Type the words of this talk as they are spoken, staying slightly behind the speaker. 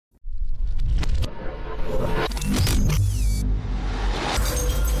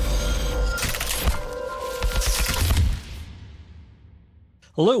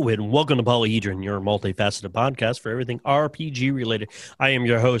Hello and welcome to Polyhedron, your multifaceted podcast for everything RPG related. I am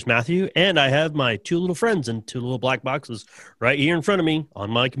your host, Matthew, and I have my two little friends in two little black boxes right here in front of me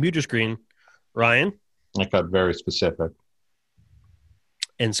on my computer screen. Ryan. I got very specific.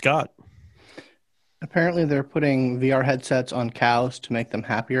 And Scott. Apparently they're putting VR headsets on cows to make them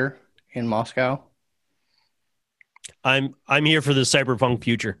happier in Moscow. I'm here for the cyberpunk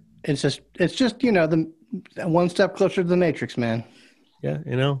future. It's just the one step closer to the Matrix, man. Yeah,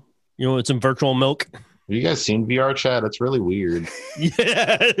 it's in virtual milk. Have you guys seen VR chat? It's really weird.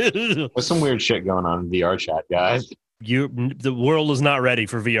 Yeah. There's some weird shit going on in VR chat, guys. The world is not ready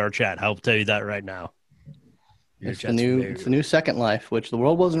for VR chat. I'll tell you that right now. It's the new Second Life, which the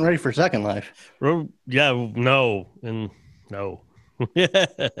world wasn't ready for Second Life. Yeah, no.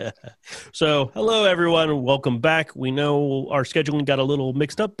 So, hello everyone, welcome back. We know our scheduling got a little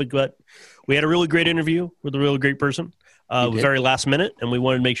mixed up, but we had a really great interview with a really great person. Very last minute, and we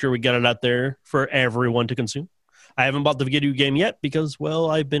wanted to make sure we got it out there for everyone to consume. I haven't bought the video game yet because,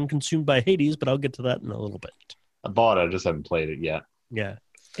 well, I've been consumed by Hades, but I'll get to that in a little bit. I bought it, I just haven't played it yet. Yeah.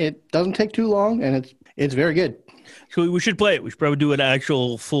 It doesn't take too long, and it's very good. So we should play it. We should probably do an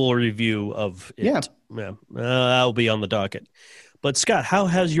actual full review of it. Yeah. That'll be on the docket. But Scott, how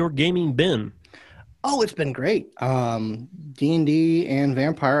has your gaming been? Oh, it's been great. D&D and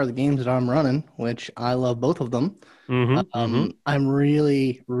Vampire are the games that I'm running, which I love both of them. I'm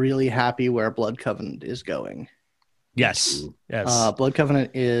really, really happy where Blood Covenant is going. Yes. Blood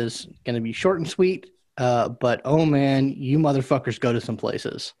Covenant is going to be short and sweet, but oh man, you motherfuckers go to some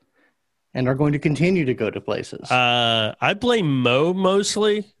places and are going to continue to go to places. I play Mo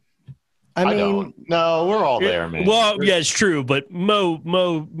mostly. I don't. No, we're all there, man. Well, yeah, it's true, but Mo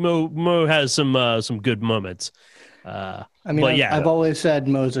has some good moments. I've always said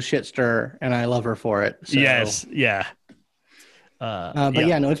Mo's a shit stir, and I love her for it. So. Yes, yeah.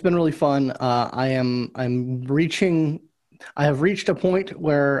 It's been really fun. I have reached a point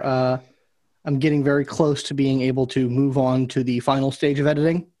where I'm getting very close to being able to move on to the final stage of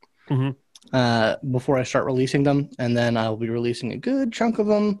editing. Before I start releasing them, and then I'll be releasing a good chunk of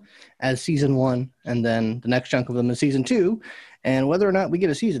them as season 1, and then the next chunk of them is season 2, and whether or not we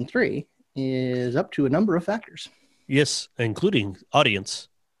get a season 3 is up to a number of factors. Yes, including audience.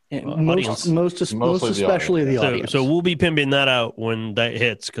 Most especially the audience. So we'll be pimping that out when that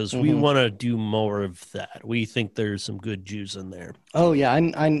hits, because we want to do more of that. We think there's some good juice in there. Oh yeah,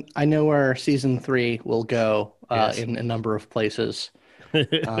 I know where season 3 will go in a number of places.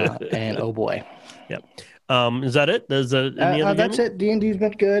 And oh boy. Yep. Is that it? Is that any other that's it. D&D's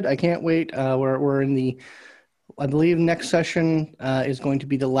been good. I can't wait. We're in the, I believe next session is going to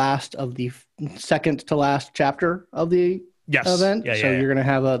be the last of the second to last chapter of the event. You're going to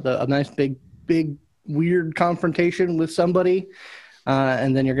have a nice big weird confrontation with somebody,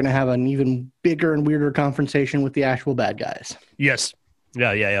 and then you're going to have an even bigger and weirder confrontation with the actual bad guys. Yes.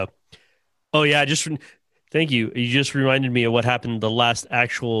 Yeah. Oh yeah, thank you. You just reminded me of what happened the last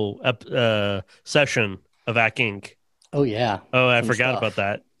actual session of ACK Inc. Oh, yeah. Oh, I forgot about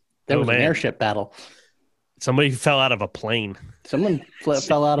that. There was an airship battle. Somebody fell out of a plane. Someone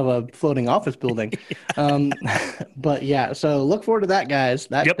fell out of a floating office building. But yeah, so look forward to that, guys.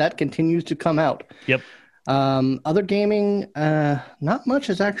 That continues to come out. Yep. Other gaming, not much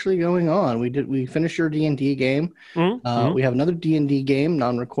is actually going on. We finished your D&D game. We have another D&D game,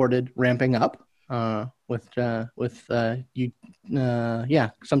 non-recorded, ramping up. With some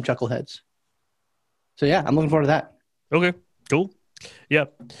chuckleheads. So yeah, I'm looking forward to that. Okay, cool. Yeah.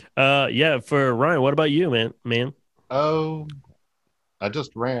 For Ryan, what about you, man? Oh, I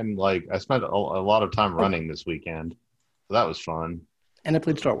just ran, I spent a lot of time running this weekend. So that was fun. And I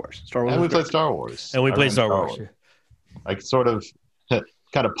played Star Wars. And we played Star Wars. And we played Star Wars. I sort of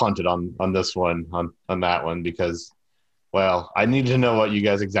kind of punted on this one, on that one, because well, I need to know what you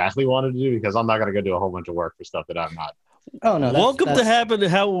guys exactly wanted to do, because I'm not going to go do a whole bunch of work for stuff that I'm not. Oh no! Welcome to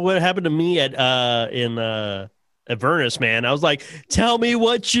what happened to me at Avernus, man. I was like, "Tell me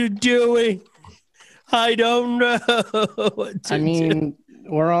what you're doing." I don't know.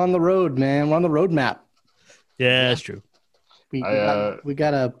 We're on the road, man. We're on the roadmap. Yeah, that's true. We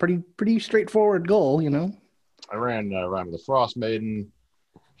got a pretty straightforward goal, I ran around with the Frost Maiden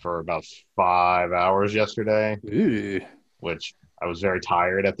for about 5 hours yesterday. Ooh. Which I was very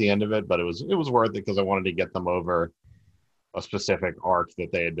tired at the end of it, but it was worth it because I wanted to get them over a specific arc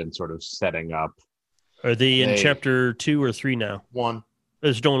that they had been sort of setting up. Are they in chapter 2 or 3 now? 1.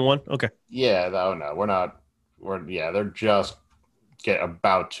 They're still in 1? Okay. Yeah, no, we're not. They're just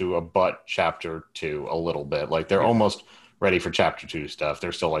about to abut chapter 2 a little bit. They're almost ready for chapter 2 stuff.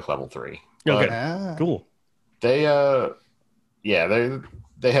 They're still level 3. Okay, cool. They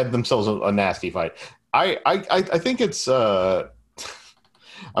they had themselves a nasty fight. I think it's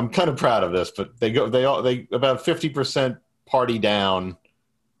I'm kind of proud of this, but they about 50% party down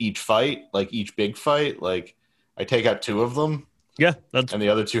each fight, like each big fight. Like I take out 2 of them. Yeah, and the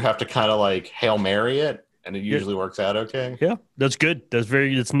other 2 have to kind of like Hail Mary it, and it usually works out okay. Yeah, that's good.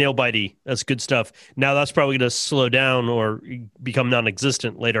 That's nail bitey. That's good stuff. Now that's probably going to slow down or become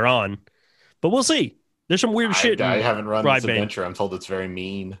non-existent later on, but we'll see. There's some weird shit. I haven't run this adventure. I'm told it's very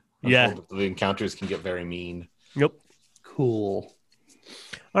mean. I'm told the encounters can get very mean. Yep. Cool.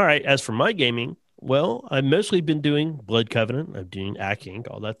 All right. As for my gaming, well, I've mostly been doing Blood Covenant. I'm doing Ack Inc.,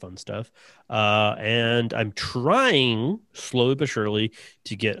 all that fun stuff. And I'm trying, slowly but surely,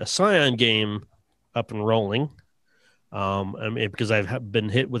 to get a Scion game up and rolling. Because I've been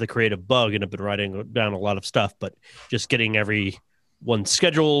hit with a creative bug and I've been writing down a lot of stuff, but just getting everyone's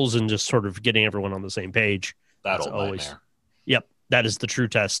schedules and just sort of getting everyone on the same page. That's always nightmare. Yep. That is the true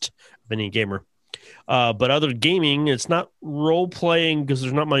test of any gamer. But other gaming, it's not role playing because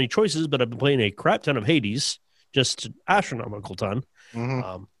there's not many choices, but I've been playing a crap ton of Hades, just an astronomical ton.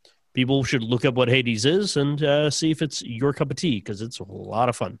 Mm-hmm. People should look up what Hades is and see if it's your cup of tea, because it's a lot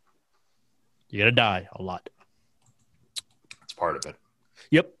of fun. You're going to die a lot. It's part of it.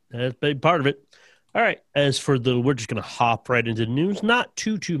 Yep, that's a big part of it. All right, we're just going to hop right into the news. Not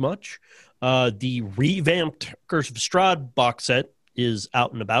too much. The revamped Curse of Strahd box set is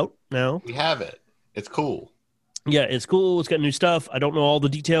out and about now. We have it. It's cool. Yeah, it's cool. It's got new stuff. I don't know all the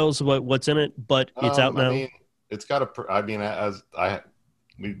details of what's in it, but it's out now. I mean, it's got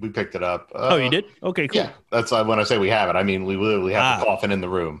we picked it up. Oh, you did? Okay, cool. Yeah, that's when I say we have it. I mean, we literally have the coffin in the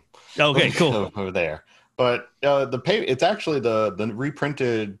room. Okay, cool. Over there. But it's actually the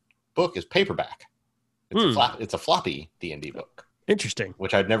reprinted book is paperback. It's a floppy D&D book. Interesting.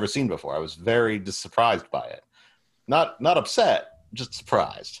 Which I'd never seen before. I was very surprised by it. Not upset, just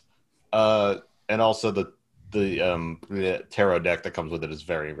surprised. And also the tarot deck that comes with it is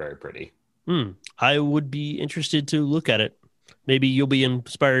very, very pretty. I would be interested to look at it. Maybe you'll be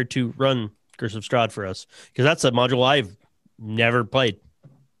inspired to run Curse of Strahd for us, because that's a module I've never played.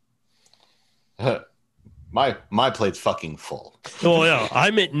 My plate's fucking full. Oh yeah,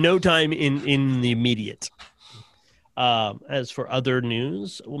 I'm at no time in the immediate. As for other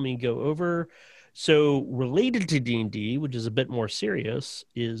news, let me go over. So related to D&D, which is a bit more serious,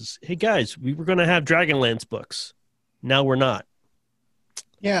 is, hey guys, we were going to have Dragonlance books. Now we're not.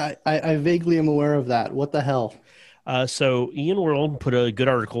 Yeah, I vaguely am aware of that. What the hell? So Ian World put a good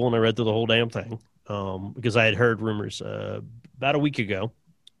article, and I read through the whole damn thing because I had heard rumors about a week ago.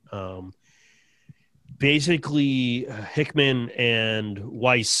 Basically, Hickman and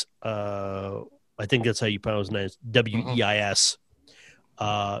Weiss, I think that's how you pronounce his name, Weis,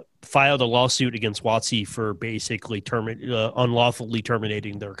 filed a lawsuit against WotC for basically unlawfully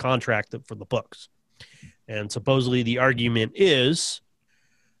terminating their contract for the books. And supposedly the argument is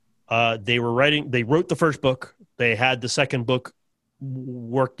they wrote the first book, they had the second book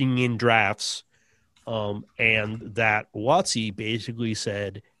working in drafts, and that WotC basically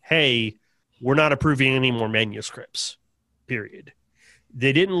said, hey, we're not approving any more manuscripts, period.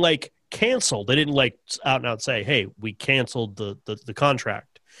 They didn't cancel. They didn't out and out say, hey, we canceled the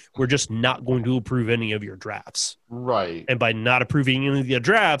contract. We're just not going to approve any of your drafts. Right. And by not approving any of the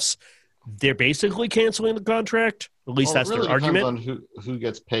drafts, they're basically canceling the contract. At least that's really their argument. On who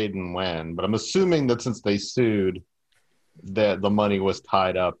gets paid and when. But I'm assuming that since they sued, that the money was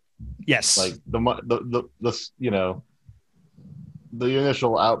tied up. Yes. Like the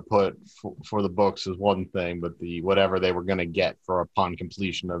initial output for the books is one thing, but the whatever they were going to get upon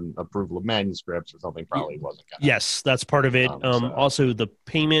completion of approval of manuscripts or something probably wasn't going to. Yes, that's part of it. Also, the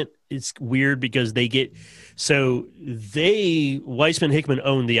payment is weird because Weissman Hickman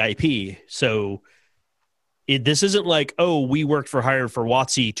own the IP. So this isn't like, oh, we worked for hire for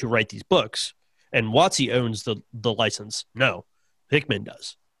WotC to write these books, and WotC owns the license. No, Hickman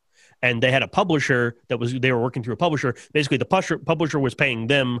does. And they had a publisher they were working through a publisher. Basically, the publisher was paying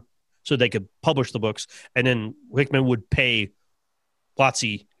them so they could publish the books, and then Hickman would pay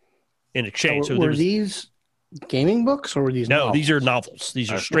WotC in exchange. So were these gaming books or were these? No, novels? These are novels.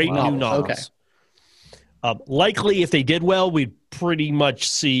 These are straight new novels. Okay. Likely, if they did well, we'd pretty much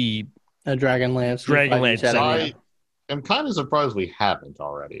see a Dragonlance. I'm kind of surprised we haven't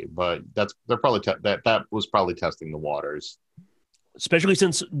already, but they're probably that was probably testing the waters. Especially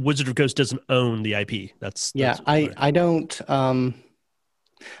since Wizard of the Coast doesn't own the IP. I don't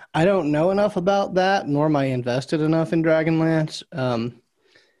know enough about that, nor am I invested enough in Dragonlance.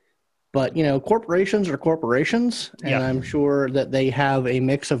 But, corporations are corporations, and I'm sure that they have a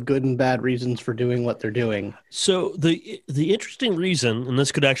mix of good and bad reasons for doing what they're doing. So the interesting reason, and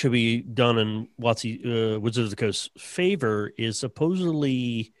this could actually be done in Wizards of the Coast's favor, is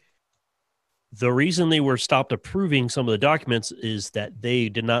supposedly the reason they were stopped approving some of the documents is that they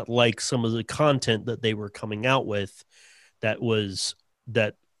did not like some of the content that they were coming out with that Wizards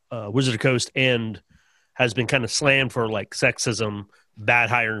of the Coast and has been kind of slammed for like sexism, bad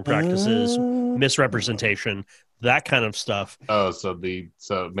hiring practices, misrepresentation, that kind of stuff. Oh, so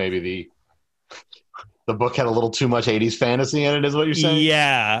maybe the book had a little too much 80s fantasy in it, is what you're saying?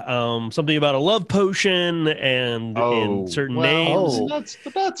 Yeah, something about a love potion and certain names. Let's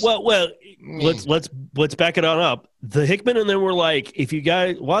back it on up. The Hickman and them were like, if you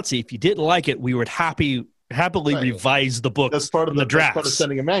guys, WotC, if you didn't like it, we would happily revise the book. That's part of the draft. That's part of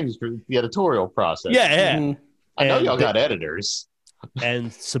sending a manuscript, the editorial process. Yeah. Mm-hmm. I know y'all got editors.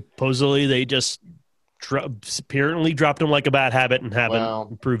 And supposedly they just apparently dropped them like a bad habit and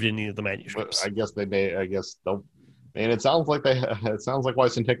haven't improved any of the manuscripts. I guess they'll. And it sounds like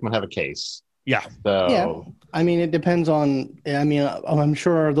Weiss and Hickman have a case. Yeah. So. Yeah. I mean, it depends on. I mean, I'm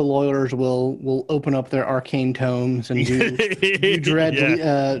sure the lawyers will open up their arcane tomes and do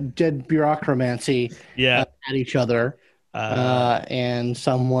dead bureaucracy at each other. And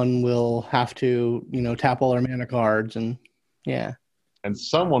someone will have to, tap all their mana cards and and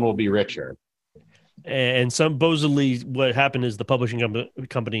someone will be richer. And supposedly what happened is the publishing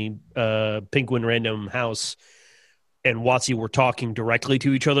company, Penguin Random House and WotC were talking directly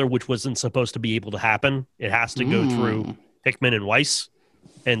to each other, which wasn't supposed to be able to happen. It has to go through Hickman and Weiss.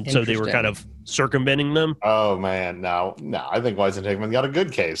 And so they were kind of circumventing them. Oh man, no. I think Weiss and Hickman got a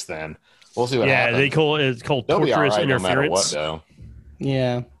good case then. We'll see what happens. Yeah, it's called torturous interference. No matter what, though.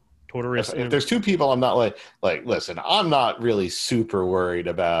 Yeah. If there's two people, I'm not like listen, I'm not really super worried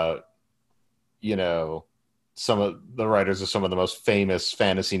about, some of the writers of some of the most famous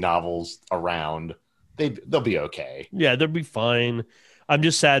fantasy novels around. They'll be okay. Yeah, they'll be fine. I'm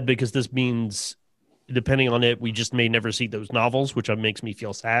just sad because this means, depending on it, we just may never see those novels, which makes me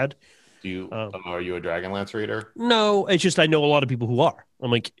feel sad. Are you a Dragonlance reader? No, it's just I know a lot of people who are.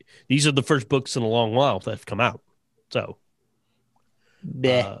 I'm like, these are the first books in a long while that have come out. So,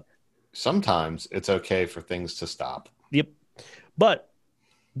 sometimes it's okay for things to stop. Yep, but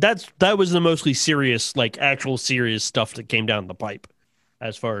that was the mostly serious, like actual serious stuff that came down the pipe,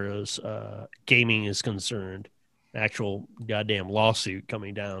 as far as gaming is concerned. Actual goddamn lawsuit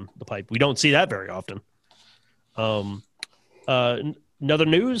coming down the pipe. We don't see that very often. Another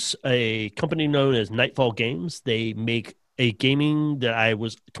news, a company known as Nightfall Games, they make a gaming that I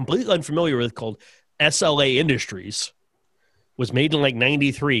was completely unfamiliar with called SLA Industries. Was made in like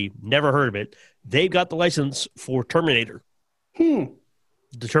 93. Never heard of it. They've got the license for Terminator. The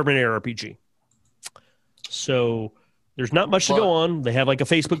Terminator RPG. So there's not much to go on. They have like a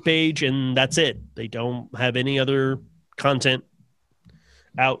Facebook page and that's it. They don't have any other content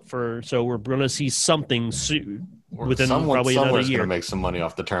out so we're going to see something soon within probably another year. Someone's going to make some money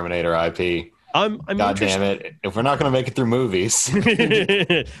off the Terminator IP. I'm God damn it. If we're not going to make it through movies.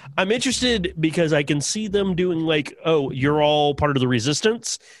 I'm interested because I can see them doing like, oh, you're all part of the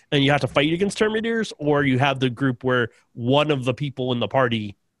resistance and you have to fight against Terminators, or you have the group where one of the people in the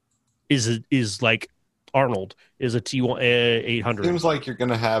party is like Arnold, is a T-800. Seems like you're going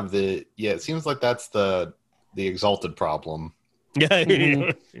to have it seems like that's the Exalted problem.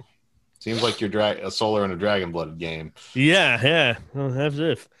 Yeah. Seems like you're a Solar and a Dragon Blooded game. Yeah. Well, as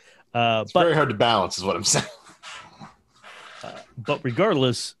if. It's very hard to balance is what I'm saying. But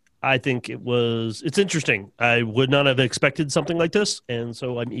regardless, I think it's interesting. I would not have expected something like this, and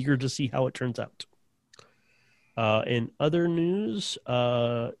so I'm eager to see how it turns out. In other news,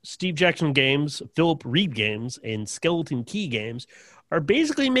 Steve Jackson Games, Philip Reed Games, and Skeleton Key Games are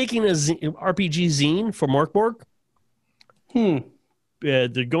basically making an RPG zine for Morkborg.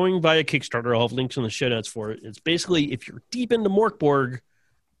 They're going via Kickstarter. I'll have links in the show notes for it. It's basically, if you're deep into Morkborg,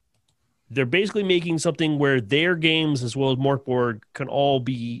 they're basically making something where their games as well as Morkborg can all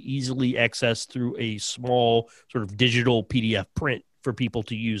be easily accessed through a small sort of digital PDF print for people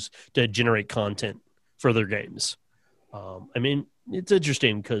to use to generate content for their games. I mean, it's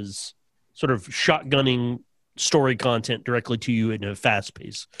interesting because sort of shotgunning story content directly to you in a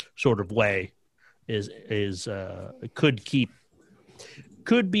fast-paced sort of way could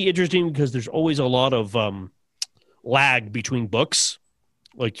be interesting because there's always a lot of lag between books.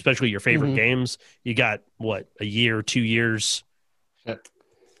 Like especially your favorite games, you got a year, 2 years.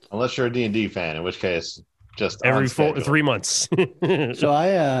 Unless you're a D&D fan, in which case just every 3 months. So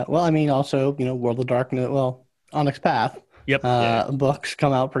also World of Darkness, Onyx Path. books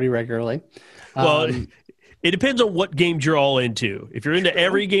come out pretty regularly. Well, it depends on what games you're all into. If you're into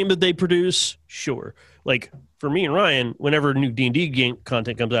every game that they produce, sure. Like for me and Ryan, whenever new D&D game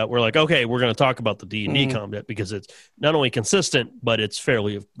content comes out, we're like, okay, we're going to talk about the D&D content because it's not only consistent, but it's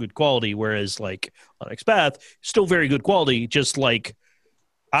fairly of good quality. Whereas like Onyx Path, still very good quality. Just like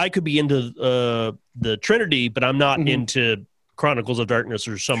I could be into the Trinity, but I'm not into Chronicles of Darkness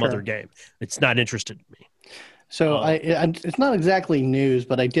or some other game. It's not interested in me. So it's not exactly news,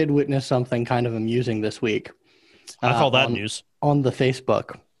 but I did witness something kind of amusing this week. I call that news on the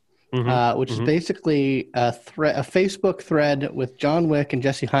Facebook, which is basically a Facebook thread with John Wick and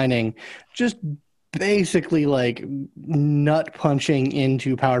Jesse Heining, just basically like nut punching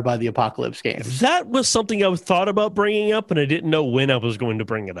into Powered by the Apocalypse games. That was something I thought about bringing up, and I didn't know when I was going to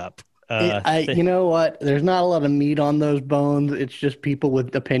bring it up. You know what? There's not a lot of meat on those bones. It's just people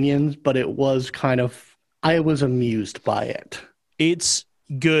with opinions, but it was kind of. I was amused by it. It's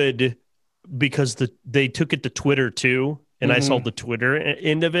good because they took it to Twitter too, and I saw the Twitter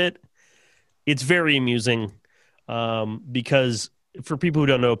end of it. It's very amusing because for people who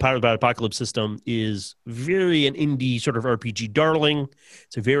don't know, Powered by Apocalypse system is very an indie sort of RPG darling.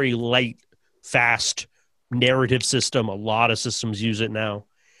 It's a very light, fast narrative system. A lot of systems use it now.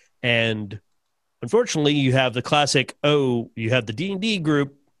 And unfortunately, you have the classic, you have the D&D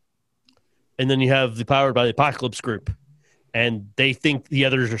group, and then you have the Powered by the Apocalypse group, and they think the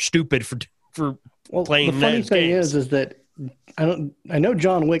others are stupid for playing. The funny thing is that I know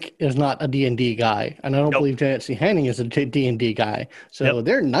John Wick is not a D&D guy, and I don't believe Jesse Heining is a D&D guy. So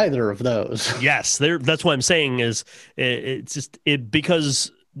they're neither of those. Yes, that's what I'm saying. Is it's just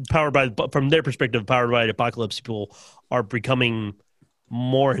because from their perspective, Powered by the Apocalypse people are becoming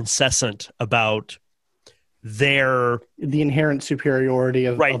more incessant about the inherent superiority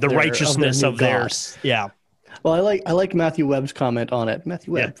of the righteousness of theirs. Yeah. Well, I like Matthew Webb's comment on it.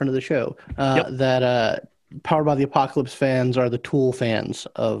 Matthew Webb, friend of the show, that Powered by the Apocalypse fans are the Tool fans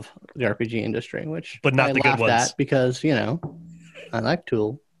of the RPG industry, but not I the good ones. At because I like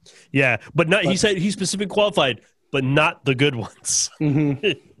Tool. Yeah, but not. He said he's specifically qualified, but not the good ones. Yes,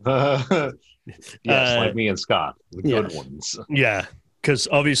 like me and Scott, the good ones. Yeah. Because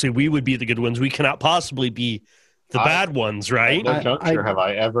obviously we would be the good ones. We cannot possibly be the bad ones, right? At no juncture have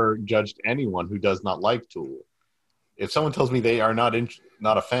I ever judged anyone who does not like Tool. If someone tells me they are not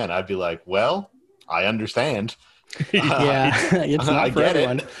a fan, I'd be like, well, I understand. It's not for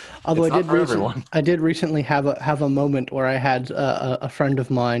everyone. Although I did recently have a moment where I had a friend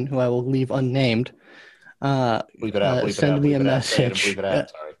of mine who I will leave unnamed send me a message.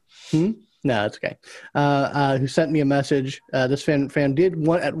 Sorry. No, it's okay. Who sent me a message. This fan did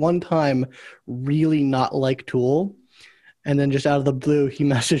at one time really not like Tool. And then just out of the blue, he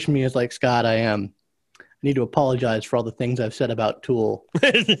messaged me as like, Scott, I need to apologize for all the things I've said about Tool.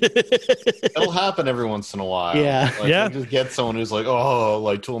 It'll happen every once in a while. Yeah. You just get someone who's like,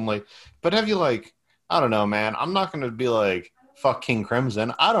 like Tool. I'm like, but have you I don't know, man. I'm not going to be like, fuck King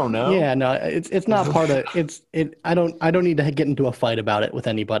Crimson. I don't know. Yeah, no, it's not part of I don't need to get into a fight about it with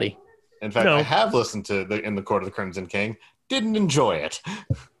anybody. In fact, I have listened to In the Court of the Crimson King. Didn't enjoy it.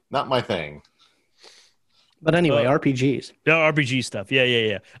 Not my thing. But anyway, RPGs. Yeah, RPG stuff.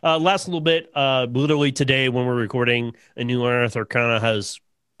 Yeah. Last little bit. Literally today when we're recording, a new Unearthed Arcana has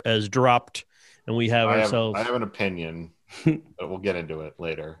dropped, and we have ourselves. I have an opinion, but we'll get into it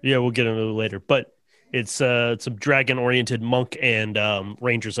later. Yeah, we'll get into it later. But it's some dragon-oriented monk and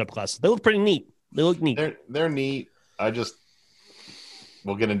ranger subclasses. They look pretty neat. They look neat. They're neat.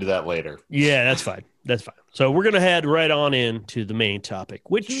 We'll get into that later. Yeah, that's fine. So we're going to head right on into the main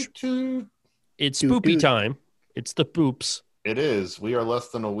topic, which it's spoopy time. It's the poops. It is. We are less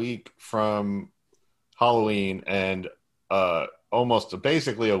than a week from Halloween and almost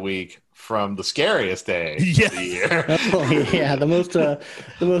basically a week from the scariest day of the year. The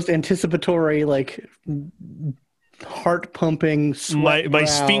most anticipatory, like heart pumping. My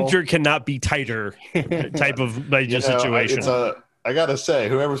sphincter cannot be tighter type of situation. I gotta say,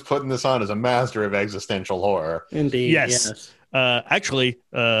 whoever's putting this on is a master of existential horror. Indeed. Yes. Actually,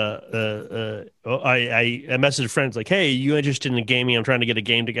 I messaged friends like, "Hey, you interested in gaming? I'm trying to get a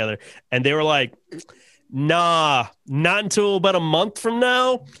game together," and they were like, "Nah, not until about a month from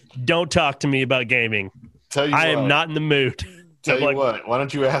now. Don't talk to me about gaming. I am not in the mood." Tell you what, why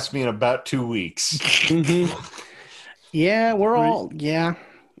don't you ask me in about 2 weeks? Yeah, we're all. Yeah,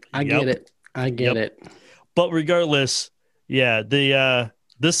 I get it. I get it. But regardless. Yeah,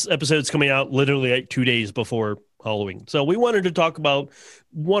 this episode's coming out literally like 2 days before Halloween. So we wanted to talk about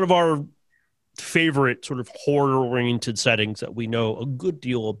one of our favorite sort of horror-oriented settings that we know a good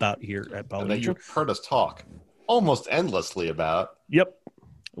deal about here at Polynesia. And that you've heard us talk almost endlessly about. Yep.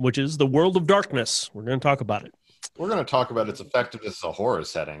 Which is the World of Darkness. We're going to talk about it. We're going to talk about its effectiveness as a horror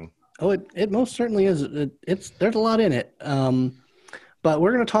setting. Oh, it most certainly is. There's a lot in it. But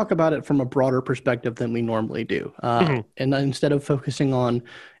we're going to talk about it from a broader perspective than we normally do. And instead of focusing on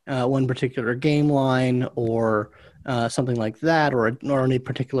one particular game line or something like that, or any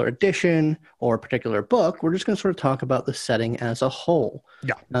particular edition or a particular book, we're just going to sort of talk about the setting as a whole.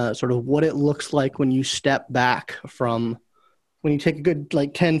 Yeah. Sort of what it looks like when you step back from, when you take a good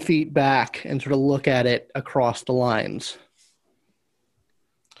 10 feet back and sort of look at it across the lines.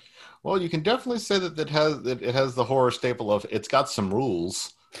 Well, you can definitely say that it has the horror staple of it's got some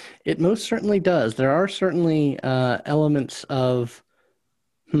rules. It most certainly does. There are certainly elements of,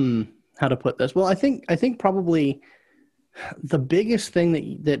 how to put this? Well, I think probably the biggest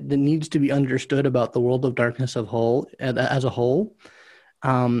thing that needs to be understood about the World of Darkness as a whole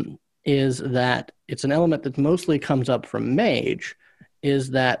is that it's an element that mostly comes up from Mage,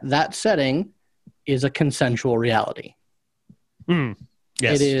 is that setting is a consensual reality.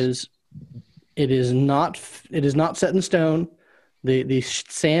 Yes. It is not set in stone. The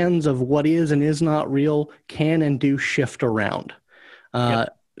sands of what is and is not real can and do shift around.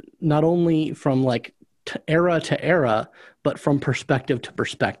 Not only from era to era, but from perspective to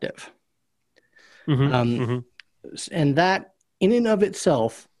perspective. And that in and of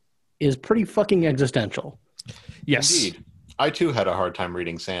itself is pretty fucking existential. Yes. Indeed. I too had a hard time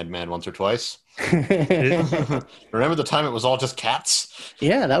reading Sandman once or twice. Remember the time it was all just cats?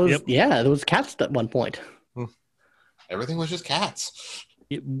 Yeah, that was it was cats at one point. Everything was just cats.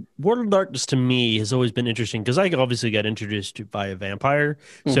 World of Darkness to me has always been interesting because I obviously got introduced to by a vampire,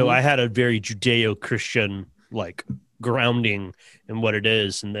 so I had a very Judeo-Christian grounding in what it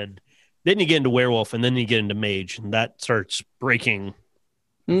is, and then you get into werewolf, and then you get into mage, and that starts breaking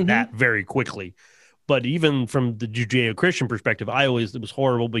that very quickly. But even from the Judeo-Christian perspective, it was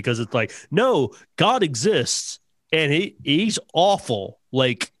horrible because it's no, God exists and he's awful.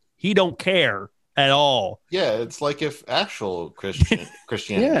 He don't care at all. Yeah, it's like if actual Christianity.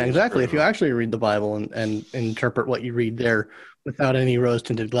 Yeah, exactly. If you actually read the Bible and interpret what you read there without any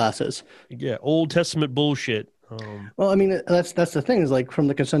rose-tinted glasses. Yeah, Old Testament bullshit. Well, I mean, that's the thing is from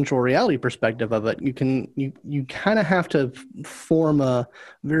the consensual reality perspective of it, you kind of have to form a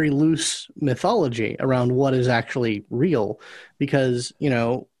very loose mythology around what is actually real, because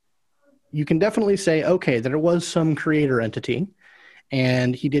you can definitely say, okay, there was some creator entity,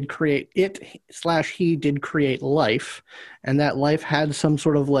 and he did create he did create life, and that life had some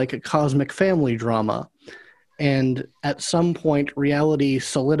sort of a cosmic family drama. And at some point, reality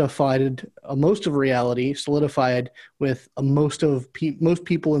solidified. Most of reality solidified with most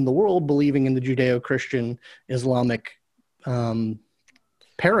people in the world believing in the Judeo-Christian Islamic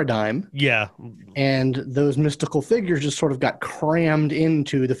paradigm. Yeah, and those mystical figures just sort of got crammed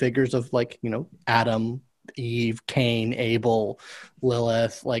into the figures of Adam, Eve, Cain, Abel,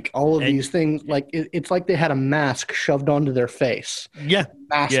 Lilith, all of these things. It's like they had a mask shoved onto their face. Yeah, the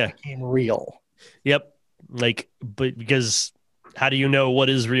mask became real. Yep. But because how do you know what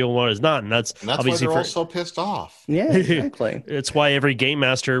is real and what is not? And that's obviously why they're all so pissed off. Yeah, exactly. It's why every game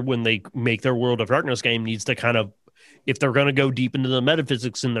master, when they make their World of Darkness game, needs to kind of, if they're going to go deep into the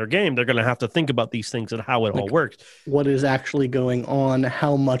metaphysics in their game, they're going to have to think about these things and how it all works. What is actually going on?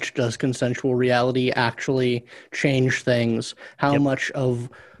 How much does consensual reality actually change things? How much of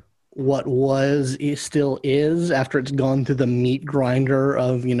what still is after it's gone through the meat grinder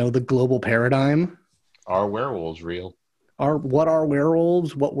of, the global paradigm? Are werewolves real? What are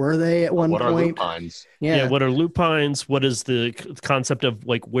werewolves? What were they at one point? What are lupines? Yeah, what are lupines? What is the concept of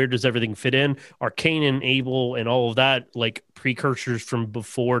where does everything fit in? Are Cain and Abel and all of that precursors from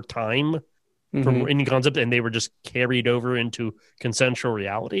before time, from any concept, and they were just carried over into consensual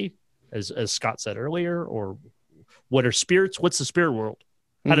reality, as Scott said earlier? Or what are spirits? What's the spirit world?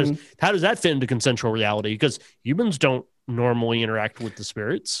 How does that fit into consensual reality? Because humans don't normally interact with the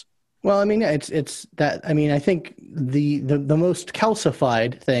spirits. Well, I mean, it's that. I mean, I think the most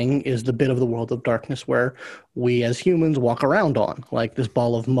calcified thing is the bit of the World of Darkness where we as humans walk around on, this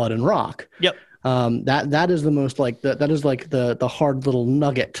ball of mud and rock. Yep. That is the most that is the hard little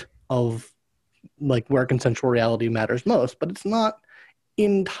nugget of where consensual reality matters most, but it's not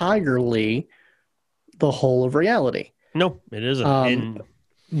entirely the whole of reality. No, it isn't.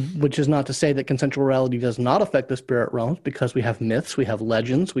 Which is not to say that consensual reality does not affect the spirit realms, because we have myths, we have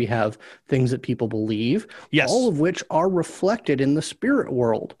legends, we have things that people believe, all of which are reflected in the spirit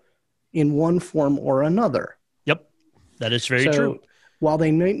world in one form or another. Yep, that is very true. While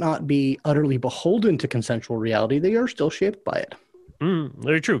they may not be utterly beholden to consensual reality, they are still shaped by it.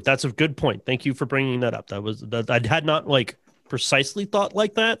 Very true. That's a good point. Thank you for bringing that up. I had not like precisely thought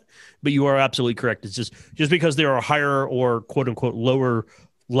like that, but you are absolutely correct. It's just because there are higher or quote unquote lower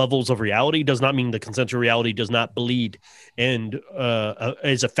levels of reality does not mean the consensual reality does not bleed and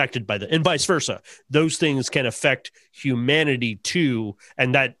is affected by and vice versa. Those things can affect humanity too,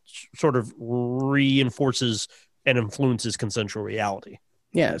 and that sort of reinforces and influences consensual reality.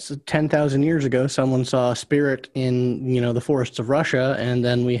 Yeah, so 10,000 years ago, someone saw a spirit in, the forests of Russia, and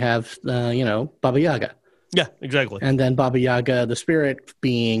then we have, Baba Yaga. Yeah, exactly. And then Baba Yaga, the spirit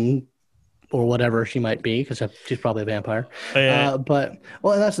being, or whatever she might be, because she's probably a vampire. And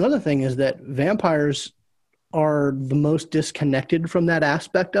that's another thing is that vampires are the most disconnected from that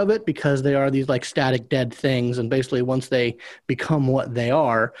aspect of it because they are these like static dead things. And basically once they become what they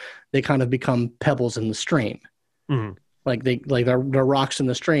are, they kind of become pebbles in the stream. Mm-hmm. Like they're rocks in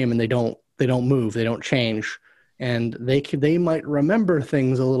the stream and they don't move, they don't change. And they might remember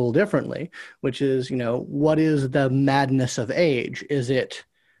things a little differently, which is, what is the madness of age? Is it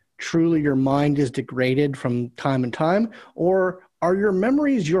truly your mind is degraded from time and time, or are your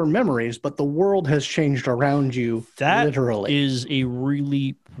memories, but the world has changed around you literally? That is a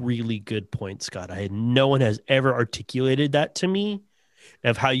really, really good point, Scott. No one has ever articulated that to me,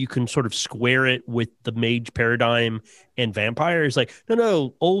 of how you can sort of square it with the mage paradigm and vampires. Like,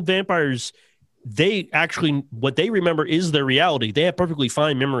 no, old vampires, they actually, what they remember is their reality. They have perfectly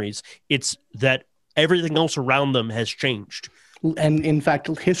fine memories. It's that everything else around them has changed. And in fact,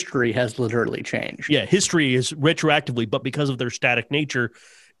 history has literally changed. Yeah, history is retroactively, but because of their static nature,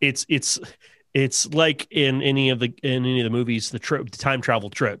 it's like in any of the movies, the time travel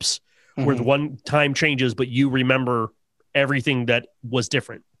trips, where the one time changes, but you remember everything that was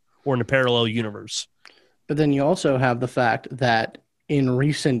different, or in a parallel universe. But then you also have the fact that in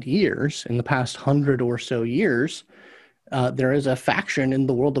recent years, in the past 100 or so years, there is a faction in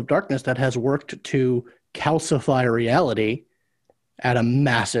the world of darkness that has worked to calcify reality at a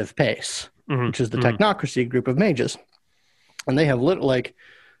massive pace, which is the technocracy group of mages. And they have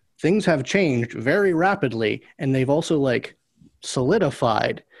things have changed very rapidly, and they've also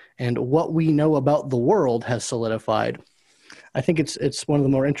solidified, and what we know about the world has solidified. I think it's one of the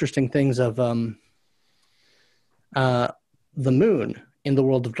more interesting things of the moon in the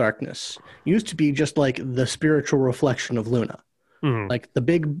world of darkness used to be just like the spiritual reflection of Luna. Like the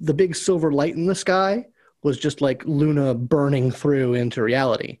big silver light in the sky was just like Luna burning through into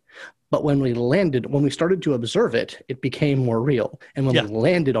reality. But when we started to observe it, it became more real. And when we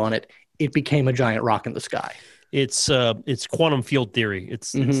landed on it, it became a giant rock in the sky. It's quantum field theory.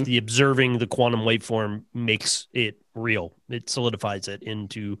 It's the observing the quantum waveform makes it real. It solidifies it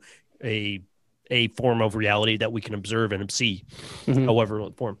into a form of reality that we can observe and see, however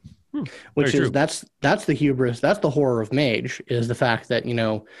form. Which is that's the hubris, that's the horror of Mage, is the fact that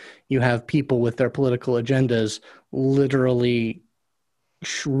you have people with their political agendas literally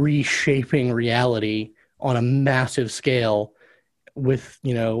reshaping reality on a massive scale with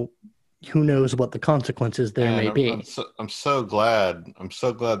who knows what the consequences there may be. I'm so glad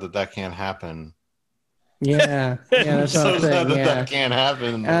that can't happen. Yeah, that's so glad that can't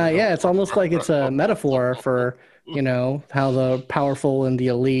happen. It's almost like it's a metaphor for how the powerful and the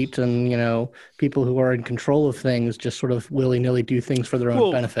elite and people who are in control of things just sort of willy-nilly do things for their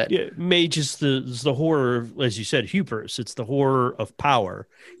own benefit. Yeah, Mage is the horror of, as you said, hubris. It's the horror of power.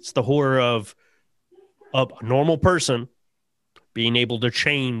 It's the horror of a normal person being able to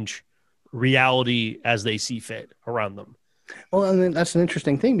change reality as they see fit around them. Well, and then that's an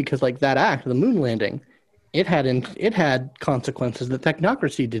interesting thing because that act, the moon landing, it had consequences that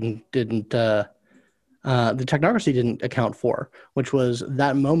technocracy didn't account for, which was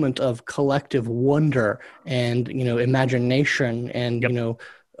that moment of collective wonder and imagination and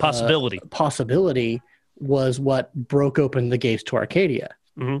possibility was what broke open the gates to Arcadia.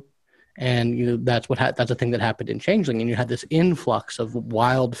 And that's a thing that happened in Changeling, and you had this influx of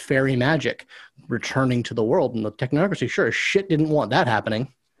wild fairy magic returning to the world, and the technocracy sure as shit didn't want that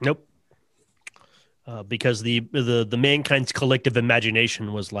happening. Nope. Because the mankind's collective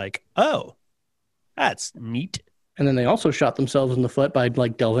imagination was like, oh, that's neat. And then they also shot themselves in the foot by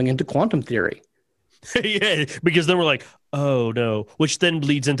delving into quantum theory. Yeah, because then we're like, oh no, which then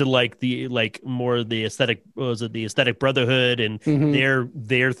bleeds into the aesthetic, the aesthetic brotherhood and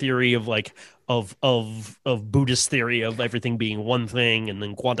their theory of of Buddhist theory of everything being one thing, and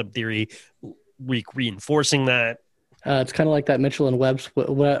then quantum theory reinforcing that. It's kind of like that Mitchell and Webb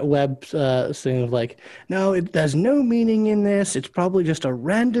thing of no, there's no meaning in this. It's probably just a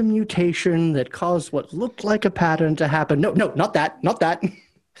random mutation that caused what looked like a pattern to happen. No, not that.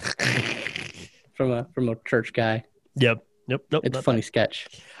 From a church guy. Yep. Nope. It's a funny sketch.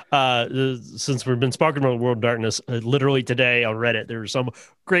 Since we've been talking about World of Darkness, literally today on Reddit, there's some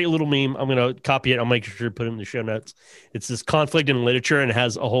great little meme. I'm going to copy it. I'll make sure to put it in the show notes. It's this conflict in literature and it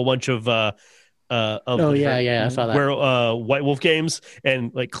has a whole bunch of I saw that. Where White Wolf games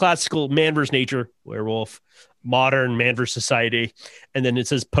and like classical man versus nature, werewolf, modern man versus society, and then it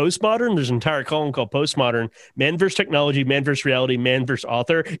says postmodern. There's an entire column called postmodern, man versus technology, man versus reality, man versus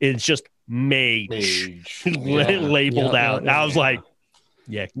author. It's just mage. Labeled out. I was like,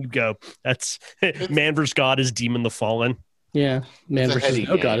 yeah, you go. That's man versus God is Demon the Fallen. Yeah, man versus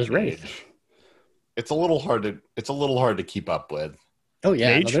God is Wraith. It's a little hard to keep up with. Oh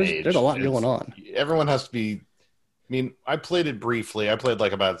yeah, there's a lot going on. Everyone has to be. I mean, I played it briefly. I played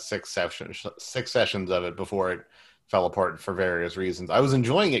like about six sessions of it before it fell apart for various reasons. I was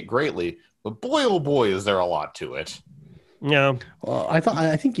enjoying it greatly, but boy, oh boy, is there a lot to it. Yeah. Well,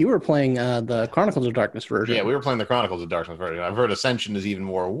 I think you were playing the Chronicles of Darkness version. Yeah, we were playing the Chronicles of Darkness version. I've heard Ascension is even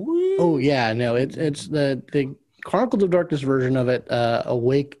more. Woo. Oh yeah, no, it's the Chronicles of Darkness version of it.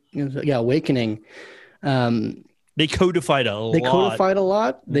 Awakening. They codified a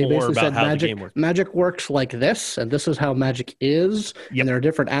lot. They basically said magic works like this, and this is how magic is. Yep. And there are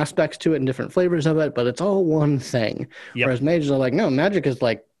different aspects to it and different flavors of it, but it's all one thing. Yep. Whereas mages are like, no, magic is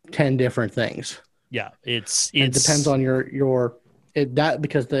like 10 different things. Yeah, it depends on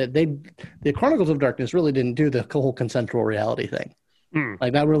because the Chronicles of Darkness really didn't do the whole consensual reality thing.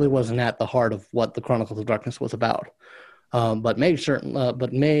 Like that really wasn't at the heart of what the Chronicles of Darkness was about. But Mage,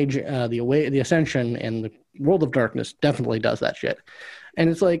 the Ascension and the World of Darkness definitely does that shit. And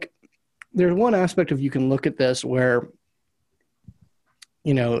it's like, there's one aspect of you can look at this where,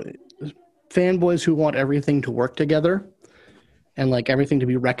 fanboys who want everything to work together and like everything to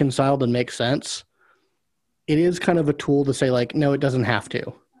be reconciled and make sense. It is kind of a tool to say like, no, it doesn't have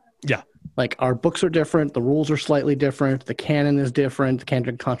to. Yeah. Like our books are different. The rules are slightly different. The canon is different. The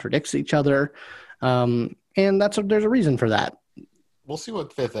canon contradicts each other. And there's a reason for that. We'll see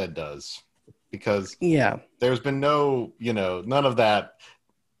what 5th Ed does, because there's been none of that.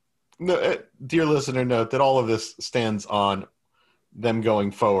 No, dear listener, note that all of this stands on them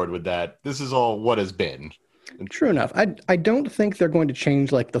going forward with that. This is all what has been. True enough. I don't think they're going to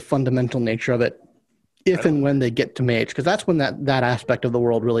change like the fundamental nature of it if and when they get to Mage, because that's when that aspect of the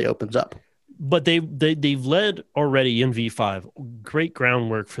world really opens up. But they've led already in V5 great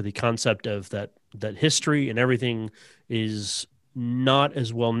groundwork for the concept of that history and everything is not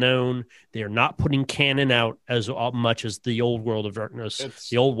as well known. They are not putting canon out as much as the old World of Darkness,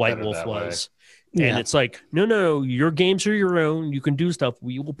 the old White Wolf was. And it's like, no, your games are your own. You can do stuff.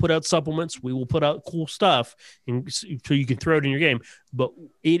 We will put out supplements. We will put out cool stuff so you can throw it in your game. But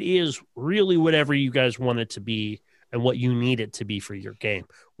it is really whatever you guys want it to be and what you need it to be for your game,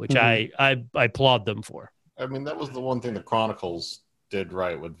 which I applaud them for. I mean, that was the one thing the Chronicles did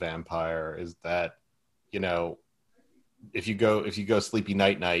right with Vampire is that, if you go sleepy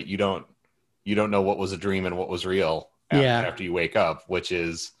night, you don't know what was a dream and what was real after you wake up, which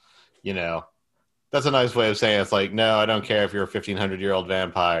is, that's a nice way of saying it's like, no, I don't care if you're a 1,500-year-old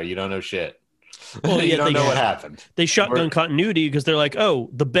vampire. You don't know shit. Well, you don't know what happened. They shotgun continuity because they're like, oh,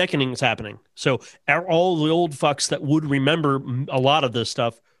 the beckoning is happening. So all the old fucks that would remember a lot of this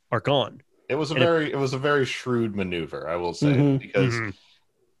stuff are gone. It was a very shrewd maneuver, I will say, because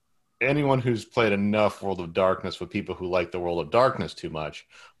anyone who's played enough World of Darkness with people who like the World of Darkness too much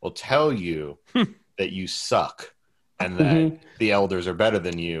will tell you that you suck and that the elders are better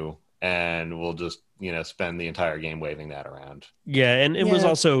than you. And we'll just, spend the entire game waving that around. Yeah, and it was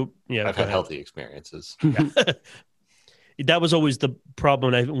also, I've had healthy experiences. That was always the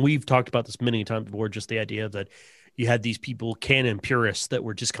problem. And we've talked about this many times before, just the idea that you had these people, canon purists, that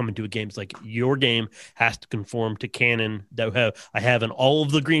were just coming to a game. It's like, your game has to conform to canon that I have in all of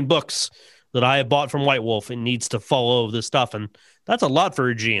the green books that I have bought from White Wolf. It needs to follow this stuff. And that's a lot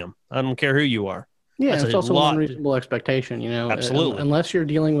for a GM. I don't care who you are. Yeah, it's also an unreasonable expectation, Absolutely. Unless you're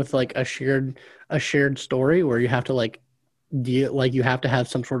dealing with like a shared story where you have to you have to have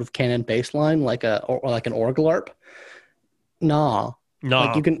some sort of canon baseline, like an Orglarp. Nah.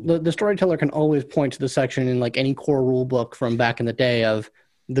 Like you can, the storyteller can always point to the section in like any core rule book from back in the day of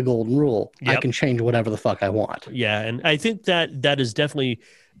the Golden Rule. Yep. I can change whatever the fuck I want. Yeah, and I think that is definitely,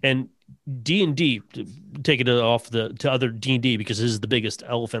 and D&D, take it off to other D&D because this is the biggest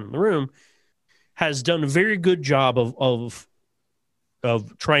elephant in the room, has done a very good job of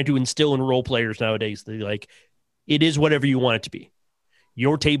trying to instill in role players nowadays. They like, it is whatever you want it to be.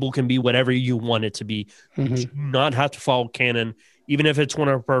 Your table can be whatever you want it to be. You do not have to follow canon. Even if it's one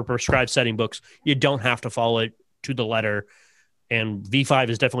of our prescribed setting books, you don't have to follow it to the letter. And V5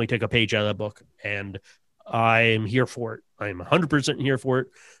 is definitely take a page out of that book. And I am here for it. I'm 100% here for it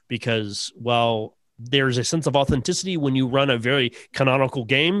because while there's a sense of authenticity when you run a very canonical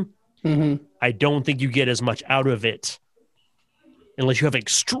game, I don't think you get as much out of it unless you have an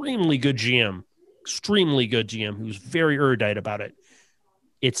extremely good GM who's very erudite about it.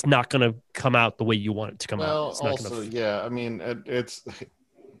 It's not going to come out the way you want it to come out. It's not also, I mean, it's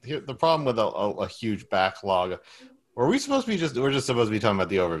the problem with a huge backlog. We're just supposed to be talking about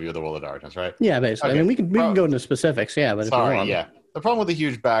the overview of the World of Darkness, right? Yeah, basically. Okay. I mean, we can go into specifics, but the problem with the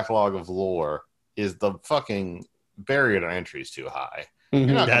huge backlog of lore is the fucking barrier to entry is too high.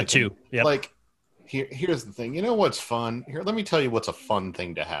 That too. Yep. Like, here's the thing. You know what's fun? Here, let me tell you what's a fun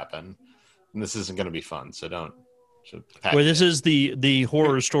thing to happen. And this isn't going to be fun, so don't. Where this is the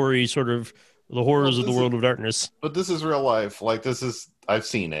horror story, sort of the horrors of the World of Darkness. But this is real life. Like, I've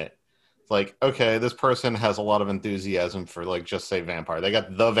seen it. It's like, okay, this person has a lot of enthusiasm for, like, just say vampire. They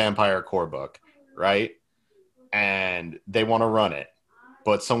got the Vampire core book, right? And they want to run it.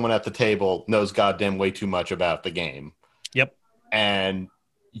 But someone at the table knows goddamn way too much about the game. Yep. And,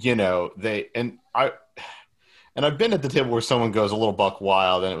 I've been at the table where someone goes a little buck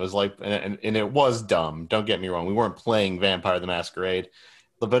wild, and it was like, and it was dumb. Don't get me wrong. We weren't playing Vampire the Masquerade.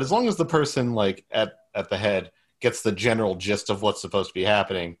 But as long as the person, like, at the head gets the general gist of what's supposed to be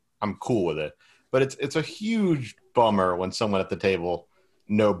happening, I'm cool with it. But it's a huge bummer when someone at the table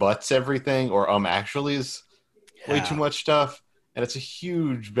no buts everything or actually is way too much stuff. And it's a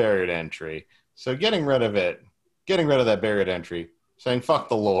huge barrier to entry. So getting rid of that barrier to entry, saying fuck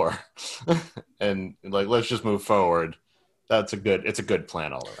the lore, and like let's just move forward. It's a good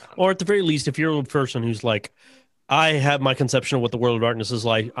plan all around. Or at the very least, if you're a person who's like, I have my conception of what the World of Darkness is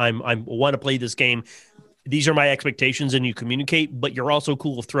like. I want to play this game. These are my expectations, and you communicate. But you're also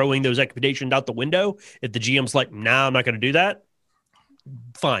cool with throwing those expectations out the window. If the GM's like, "Nah, I'm not going to do that,"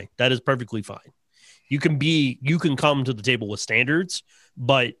 fine. That is perfectly fine. You can come to the table with standards,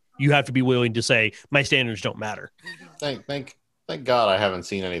 but you have to be willing to say my standards don't matter. Thank God I haven't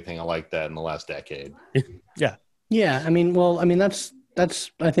seen anything like that in the last decade. Yeah. Yeah. I mean, that's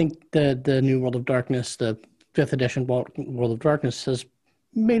I think the new World of Darkness, the 5th edition World of Darkness has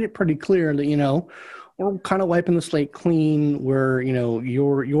made it pretty clear that, we're kind of wiping the slate clean where,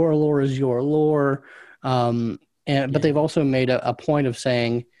 your lore is your lore. But they've also made a point of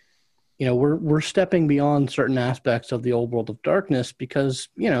saying, we're stepping beyond certain aspects of the old World of Darkness because,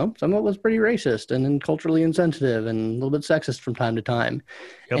 some of it was pretty racist and then culturally insensitive and a little bit sexist from time to time.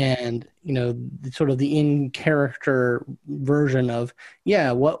 Yep. And, sort of the in-character version of,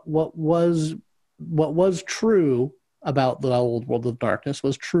 what was true about the old World of Darkness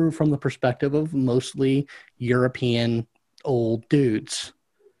was true from the perspective of mostly European old dudes.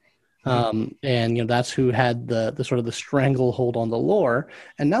 And that's who had the sort of the stranglehold on the lore.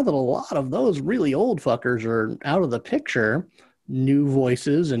 And now that a lot of those really old fuckers are out of the picture, new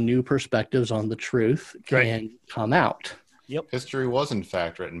voices and new perspectives on the truth can come out. Yep. History was in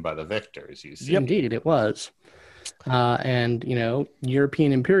fact written by the victors, you see. Yep. Indeed, it was. And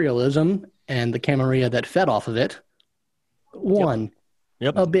European imperialism and the Camarilla that fed off of it won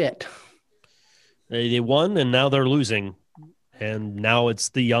a bit. They won, and now they're losing. And now it's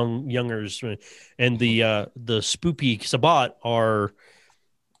the youngers, and the spoopy Sabbat are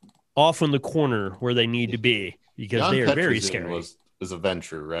off in the corner where they need to be because Jan they are Petrosian very scary. Is a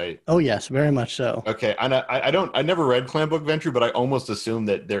Ventrue, right? Oh yes, very much so. Okay, and I never read Clan Book Ventrue, but I almost assume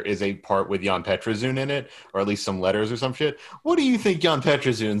that there is a part with Jan Petrosian in it, or at least some letters or some shit. What do you think Jan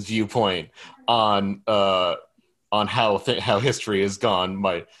Petrosian's viewpoint on how history has gone?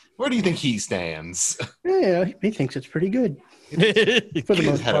 Where do you think he stands? Yeah, he thinks it's pretty good. For the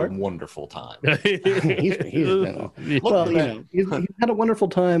most had part. A wonderful time. He's had a wonderful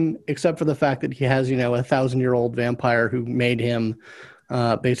time, except for the fact that he has, a 1,000-year-old vampire who made him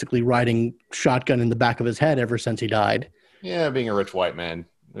basically riding shotgun in the back of his head ever since he died. Yeah, being a rich white man.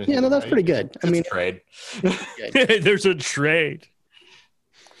 Yeah, no, that's pretty good. It's trade. There's a trade.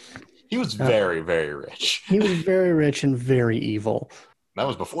 He was very, very rich. He was very rich and very evil. That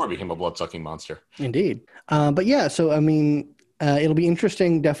was before he became a blood-sucking monster. Indeed. But yeah, so, it'll be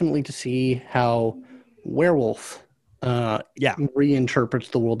interesting definitely to see how Werewolf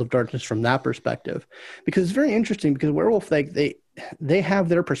reinterprets the World of Darkness from that perspective. Because it's very interesting because Werewolf, they have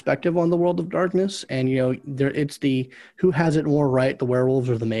their perspective on the World of Darkness, and, it's the who has it more right, the werewolves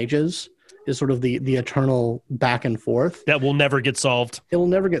or the mages, is sort of the eternal back and forth. That will never get solved. It will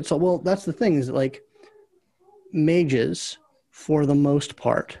never get solved. Well, that's the thing is like mages, for the most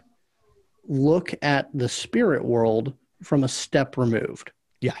part, look at the spirit world from a step removed.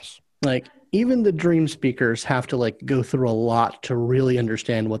 Yes. Like even the dream speakers have to like go through a lot to really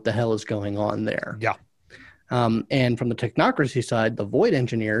understand what the hell is going on there. Yeah. And from the technocracy side, the Void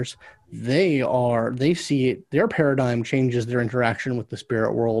Engineers, they see it, their paradigm changes their interaction with the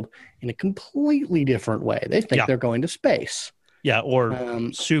spirit world in a completely different way. They think they're going to space. Yeah,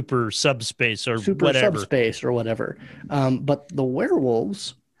 or super subspace or whatever. But the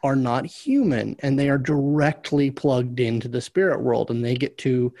werewolves are not human, and they are directly plugged into the spirit world, and they get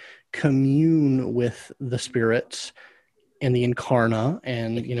to commune with the spirits and the Incarna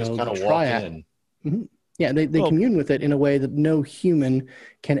and the Triad. Mm-hmm. Yeah, they commune with it in a way that no human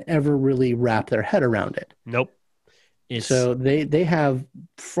can ever really wrap their head around it. Nope. So they have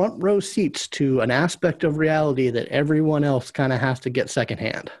front row seats to an aspect of reality that everyone else kind of has to get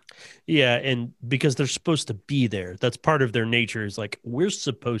secondhand. Yeah, and because they're supposed to be there, that's part of their nature. Is like, we're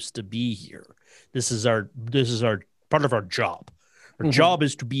supposed to be here. This is our part of our job. Our job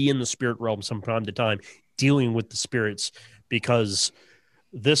is to be in the spirit realm from time to time, dealing with the spirits, because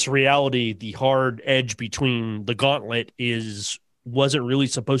this reality, the hard edge between the gauntlet, wasn't really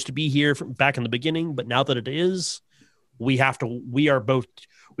supposed to be here back in the beginning, but now that it is, we are both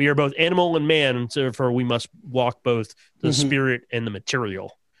animal and man, and therefore we must walk both the spirit and the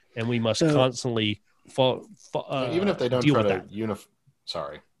material, and we must constantly even if they don't try to unify.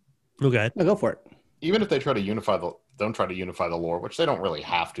 Sorry. Okay. No, go for it. Even if they try to unify the lore, which they don't really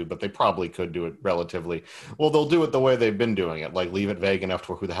have to, but they probably could do it relatively well. They'll do it the way they've been doing it, like leave it vague enough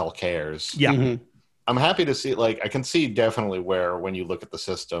to where who the hell cares. Yeah. I'm happy to see, I can see definitely where, when you look at the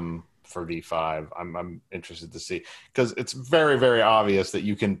system for V5, I'm interested to see, because it's very, very obvious that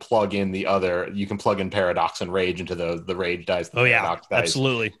you can plug in Paradox and Rage into the Rage dice. Paradox dice,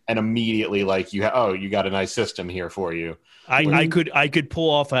 absolutely. And immediately, you got a nice system here for you. I could pull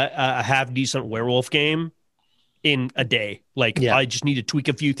off a half decent werewolf game in a day. I just need to tweak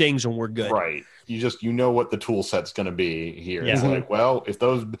a few things and we're good. Right. You know what the tool set's going to be here. Yeah. It's like, well, if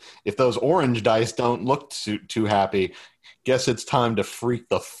those orange dice don't look too happy, guess it's time to freak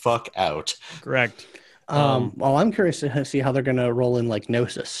the fuck out. Correct. Well, I'm curious to see how they're going to roll in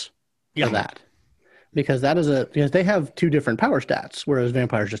Gnosis for that, because because they have two different power stats, whereas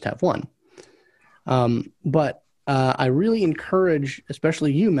vampires just have one. But I really encourage,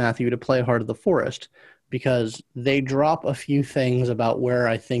 especially you, Matthew, to play Heart of the Forest, because they drop a few things about where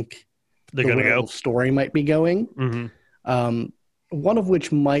I think the story might be going. Mm-hmm. One of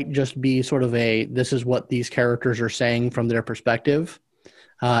which might just be sort of this is what these characters are saying from their perspective,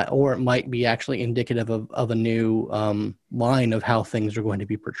 or it might be actually indicative of a new line of how things are going to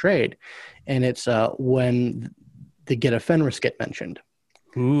be portrayed. And it's when the Get a Fenris get mentioned.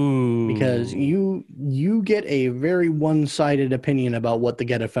 Ooh. Because you get a very one-sided opinion about what the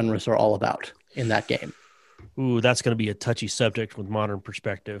Get a Fenris are all about in that game. Ooh, that's going to be a touchy subject with modern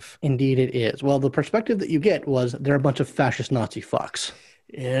perspective. Indeed it is. Well, the perspective that you get was they're a bunch of fascist Nazi fucks.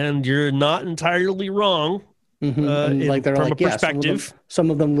 And you're not entirely wrong. Mm-hmm. From a perspective.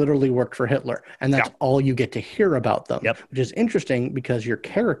 Some of them literally worked for Hitler. And that's all you get to hear about them. Yep. Which is interesting because your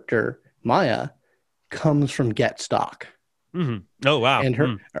character, Maya, comes from Get Stock. Mm-hmm. Oh, wow. And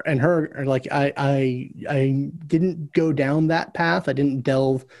her, I didn't go down that path. I didn't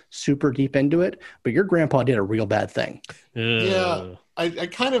delve super deep into it, but your grandpa did a real bad thing. Yeah. I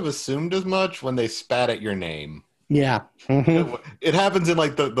kind of assumed as much when they spat at your name. Yeah. Mm-hmm. It happens in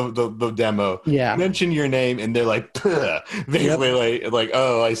the demo. Yeah. Mention your name and they're like, basically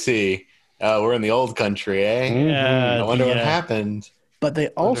oh, I see. We're in the old country, eh? Yeah. I wonder what happened. But they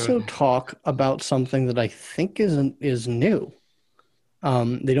also talk about something that I think is new.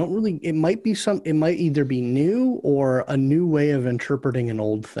 They don't really. It might either be new or a new way of interpreting an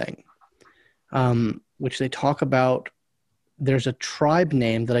old thing. Which they talk about. There's a tribe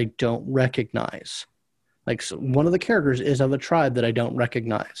name that I don't recognize. One of the characters is of a tribe that I don't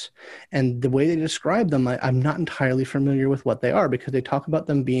recognize, and the way they describe them, I'm not entirely familiar with what they are, because they talk about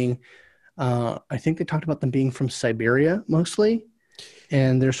them being. I think they talked about them being from Siberia mostly.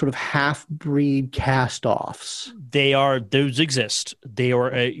 And they're sort of half-breed cast-offs. Those exist. They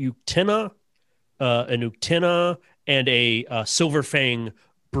are a Uktena, and a Silverfang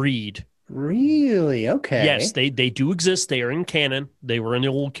breed. Really? Okay. Yes, they do exist. They are in canon. They were in the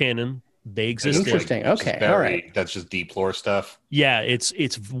old canon. They exist. Interesting. Okay. All right. That's just deep lore stuff. Yeah, it's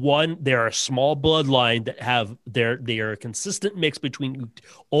one. They're a small bloodline that they are a consistent mix between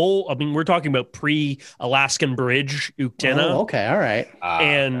we're talking about pre-Alaskan Bridge Uktena. Oh, okay. All right.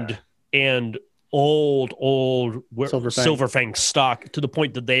 And old Silverfang stock, to the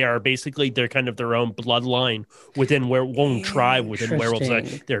point that they're kind of their own bloodline within one tribe within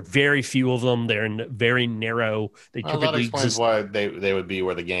werewolves. There are very few of them. They're very narrow. They typically that explains why they would be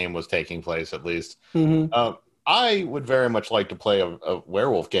where the game was taking place, at least. Mm-hmm. I would very much like to play a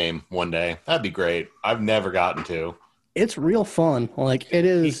werewolf game one day. That'd be great. I've never gotten to. It's real fun. Like it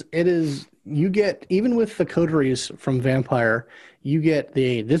is. You get, even with the coteries from Vampire, you get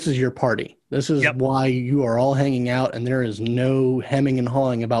this is your party. This is why you are all hanging out, and there is no hemming and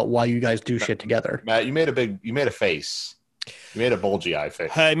hawing about why you guys do shit together. Matt, you made a face. You made a bulgy eye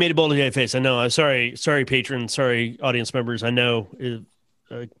face. I made a bulgy eye face. I know. I'm sorry, patrons. Sorry, audience members. I know.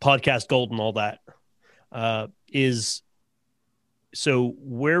 Podcast gold and all that. So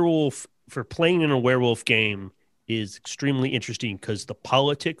werewolf, for playing in a werewolf game, is extremely interesting because the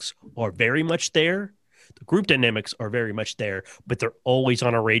politics are very much there. The group dynamics are very much there, but they're always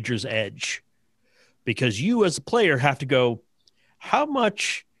on a razor's edge because you as a player have to go, how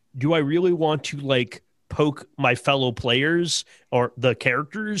much do I really want to like poke my fellow players or the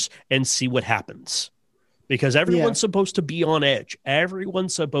characters and see what happens? Because everyone's supposed to be on edge.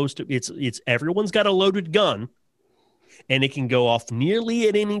 Everyone's supposed to, everyone's got a loaded gun and it can go off nearly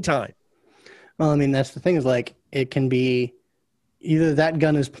at any time. Well, I mean, that's the thing is like, it can be either that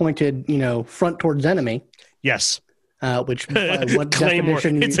gun is pointed, front towards enemy. Yes. Which what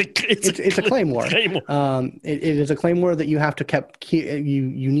definition? It's a claymore. It is a claymore that you have to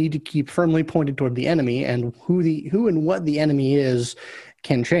you need to keep firmly pointed toward the enemy, and who and what the enemy is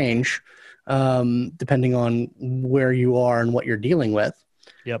can change depending on where you are and what you're dealing with.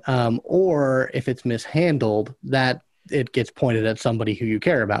 Yep. Or if it's mishandled, that it gets pointed at somebody who you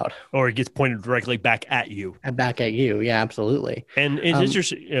care about, or it gets pointed directly back at you. Yeah, absolutely. And it's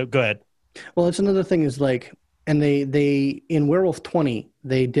interesting. Go ahead. Well, it's another thing is like, and they in Werewolf 20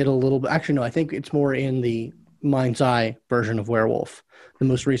 they did a little bit. Actually, no, I think it's more in the Mind's Eye version of Werewolf, the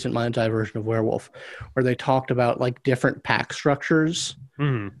most recent Mind's Eye version of Werewolf, where they talked about like different pack structures.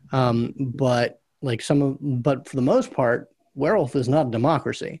 Mm-hmm. But for the most part, Werewolf is not a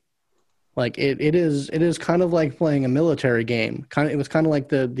democracy. Like it is kind of like playing a military game. It was kind of like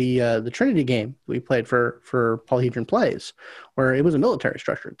the Trinity game we played for Polyhedron Plays, where it was a military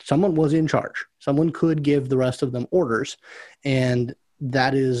structure. Someone was in charge. Someone could give the rest of them orders, and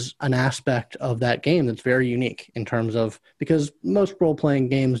that is an aspect of that game that's very unique in terms of, because most role-playing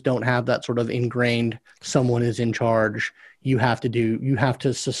games don't have that sort of ingrained someone is in charge. You have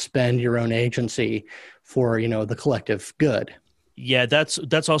to suspend your own agency for the collective good. Yeah,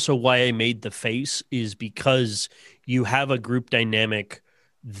 that's also why I made the face, is because you have a group dynamic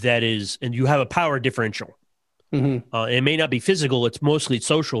that is, and you have a power differential. Mm-hmm. It may not be physical; it's mostly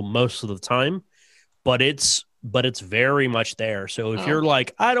social most of the time, but it's very much there. So if you're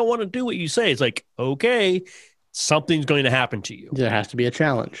like, I don't want to do what you say, it's like, okay, something's going to happen to you. There has to be a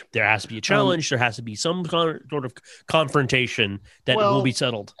challenge. There has to be some sort of confrontation that will be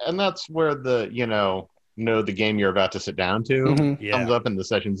settled. And that's where the the game you're about to sit down to comes up, and the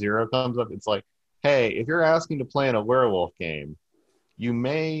session 0 comes up. It's like, hey, if you're asking to play in a werewolf game, you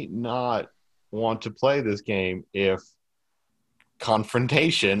may not want to play this game if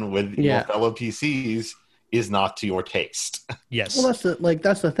confrontation with your fellow PCs is not to your taste. Yes. Well,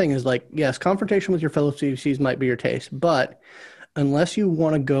 that's the thing is like, yes, confrontation with your fellow PCs might be your taste, but unless you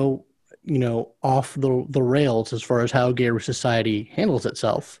want to go, off the rails as far as how Gay Society handles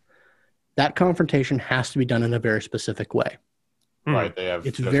itself, that confrontation has to be done in a very specific way. Right.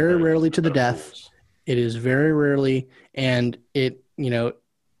 It's very rarely to the death. Rules. It is very rarely, and it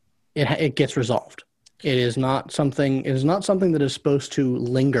gets resolved. It is not something that is supposed to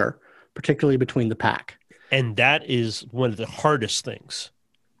linger, particularly between the pack. And that is one of the hardest things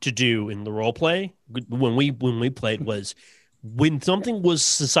to do in the role play when we played, was when something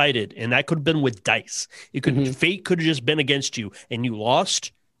was decided, and that could have been with dice. Fate could have just been against you, and you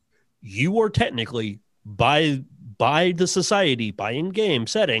lost. You are technically, by the society, by in-game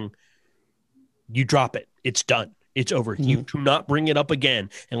setting, you drop it. It's done. It's over. Mm-hmm. You do not bring it up again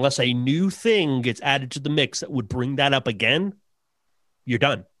unless a new thing gets added to the mix that would bring that up again. You're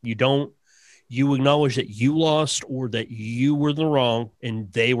done. You acknowledge that you lost, or that you were in the wrong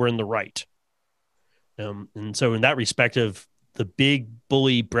and they were in the right. And so in that respect, of the big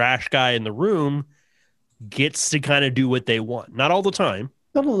bully brash guy in the room gets to kind of do what they want. Not all the time.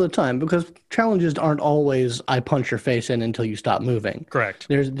 Not all the time, because challenges aren't always I punch your face in until you stop moving. Correct.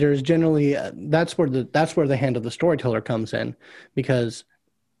 There's generally that's where the hand of the storyteller comes in, because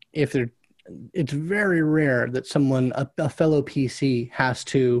it's very rare that someone, a fellow PC, has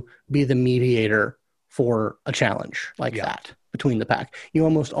to be the mediator for a challenge like that between the pack. You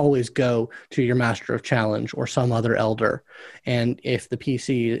almost always go to your master of challenge or some other elder, and if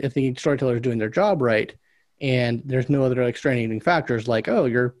the storyteller is doing their job right, and there's no other extraneous factors like, oh,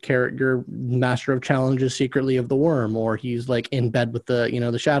 your master of challenges secretly of the worm, or he's like in bed with the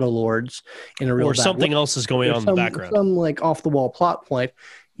the Shadow Lords in a real or something else is going on in the background. Some like off the wall plot point.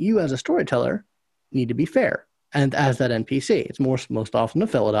 You as a storyteller need to be fair, and as that NPC, it's most often a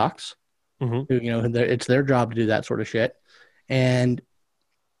Philodox, who it's their job to do that sort of shit, and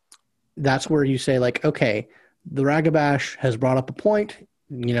that's where you say like, okay, the Ragabash has brought up a point.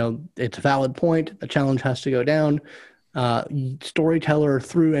 It's a valid point. The challenge has to go down. Storyteller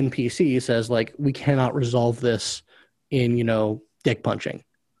through NPC says like, we cannot resolve this in, dick punching.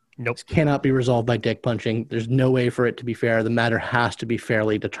 Nope. This cannot be resolved by dick punching. There's no way for it to be fair. The matter has to be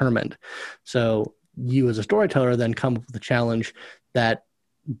fairly determined. So you as a storyteller then come up with a challenge that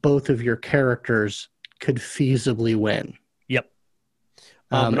both of your characters could feasibly win. Yep.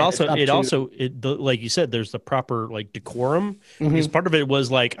 And also, like you said, there's the proper like decorum, because part of it was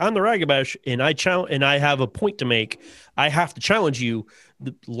like, I'm the Ragabash and I have a point to make. I have to challenge you.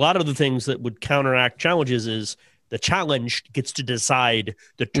 A lot of the things that would counteract challenges is the challenge gets to decide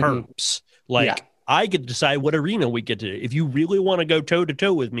the terms. I get to decide what arena we get to. If you really want to go toe to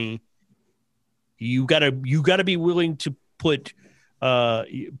toe with me, you gotta be willing to put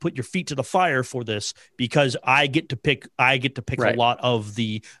your feet to the fire for this, because I get to pick a lot of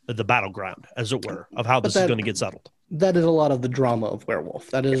the battleground, as it were, of how this is going to get settled. That is a lot of the drama of Werewolf.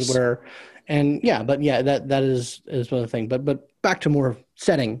 That is where, that is one thing. But back to more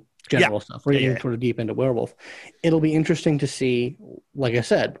setting general stuff. We're getting sort of deep into Werewolf. It'll be interesting to see, like I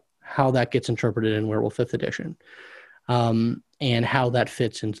said, how that gets interpreted in Werewolf 5th edition, and how that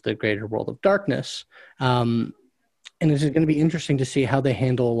fits into the greater world of darkness. And it's going to be interesting to see how they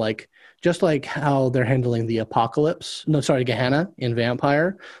handle, like, just like how they're handling the apocalypse. No, sorry, Gehenna in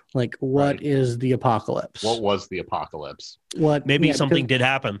Vampire. Like, what is the apocalypse? What was the apocalypse? Maybe something did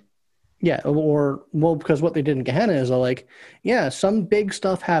happen. Yeah, because what they did in Gehenna is like, some big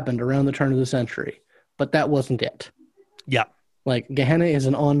stuff happened around the turn of the century, but that wasn't it. Yeah. Like, Gehenna is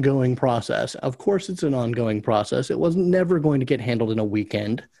an ongoing process. Of course it's an ongoing process. It was never going to get handled in a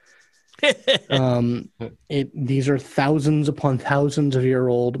weekend. These are thousands upon thousands of year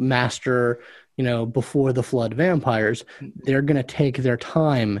old master, before the flood vampires. They're going to take their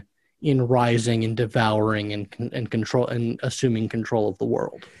time in rising and devouring and control and assuming control of the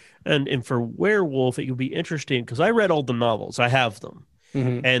world. And for Werewolf, it would be interesting because I read all the novels. I have them.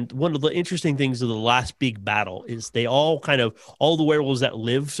 And one of the interesting things of the last big battle is they all the werewolves that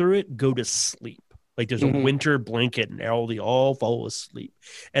live through it go to sleep. Like there's a winter blanket and they all fall asleep.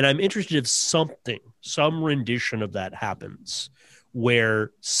 And I'm interested if some rendition of that happens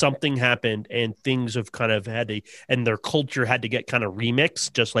where something happened and things have and their culture had to get kind of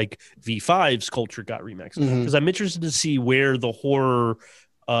remixed, just like V5's culture got remixed. Because I'm interested to see where the horror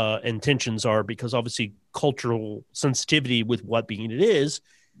intentions are, because obviously cultural sensitivity with what being it is,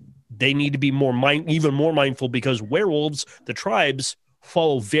 they need to be even more mindful, because werewolves, the tribes,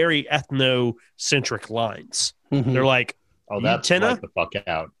 follow very ethnocentric lines. They're like, that's right the fuck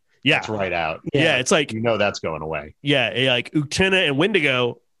out. Yeah. That's right out. Yeah, it's like, that's going away. Yeah, like Uktena and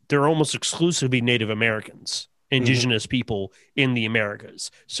Wendigo, they're almost exclusively Native Americans, indigenous people in the Americas.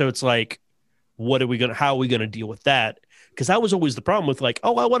 So it's like, how are we going to deal with that? Because that was always the problem with like,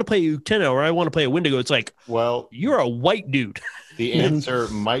 I want to play Uktena or I want to play a Wendigo. It's like, well, you're a white dude. The answer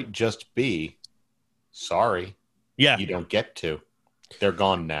might just be, sorry. Yeah. You don't get to. They're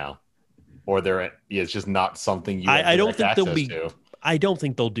gone now, or it's just not something you. I don't think they'll be. To. I don't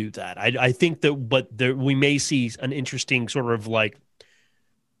think they'll do that. I think that, but we may see an interesting sort of like.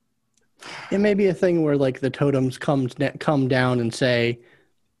 It may be a thing where like the totems come down and say,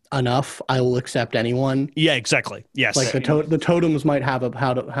 "Enough! I will accept anyone." Yeah, exactly. Yes, like the totems might have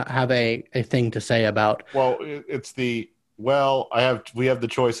a thing to say about. Well, it's the. Well, we have the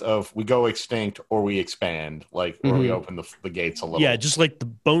choice of we go extinct or we expand, or we open the gates a little. Yeah, just like the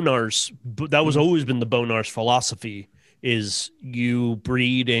Bonars. That was always been the Bonars philosophy: is you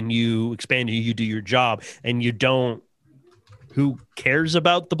breed and you expand and you do your job, and you don't. Who cares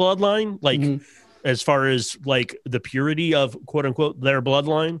about the bloodline? Like, as far as like the purity of quote unquote their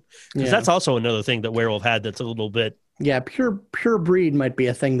bloodline, because that's also another thing that Werewolf had. That's a little bit. Yeah, pure breed might be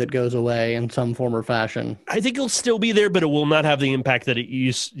a thing that goes away in some form or fashion. I think it'll still be there, but it will not have the impact that it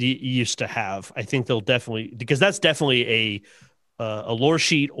used to have. I think they'll definitely, because that's definitely a lore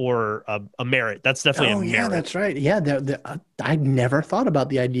sheet or a merit. That's definitely a merit. Yeah, that's right. Yeah, I never thought about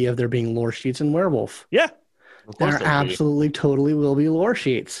the idea of there being lore sheets in Werewolf. Yeah. There absolutely, totally will be lore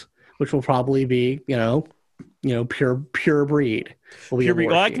sheets, which will probably be, pure breed. Pure breed.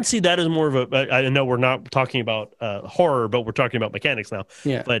 Well, I can see that as more of I know we're not talking about horror, but we're talking about mechanics now.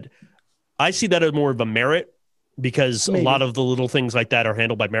 Yeah. But I see that as more of a merit because a lot of the little things like that are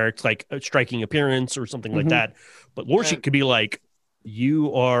handled by merits, like a striking appearance or something like that. But lore sheet could be like,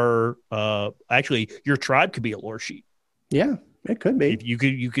 you are actually your tribe could be a lore sheet. Yeah, it could be. If you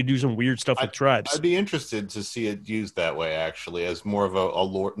could do some weird stuff with tribes. I'd be interested to see it used that way, actually, as more of a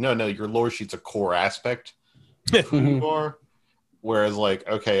lore. No, your lore sheet's a core aspect of who you are. Whereas, like,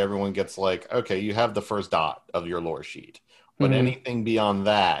 okay, everyone gets like, okay, you have the first dot of your lore sheet, but anything beyond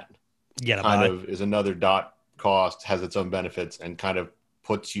that kind of is another dot cost, has its own benefits, and kind of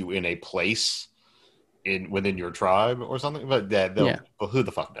puts you in a place within your tribe or something. But but who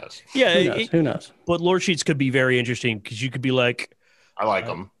the fuck knows? Yeah, who knows? But lore sheets could be very interesting because you could be like, I like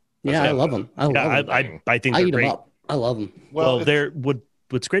them. Yeah, I love them. I think they're great. I love them. Well, they're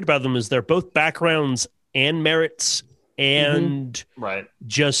what's great about them is they're both backgrounds and merits and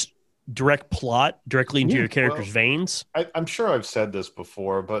just direct plot directly into your character's veins. I'm sure I've said this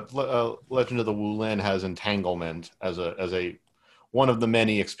before, but Legend of the Wu Lin has entanglement as a one of the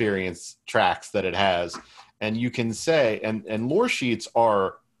many experience tracks that it has, and you can say and lore sheets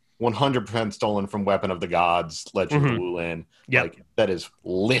are 100% stolen from Weapon of the Gods, Legend of the Wu Lin. Like that is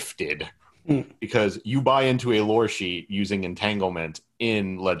lifted because you buy into a lore sheet using entanglement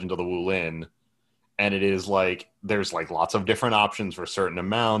in Legend of the Wu Lin. And it is like, there's like lots of different options for certain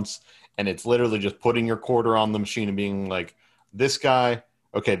amounts. And it's literally just putting your quarter on the machine and being like, this guy,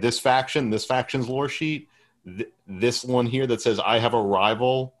 okay, this faction's lore sheet, this one here that says I have a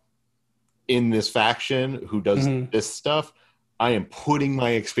rival in this faction who does this stuff. I am putting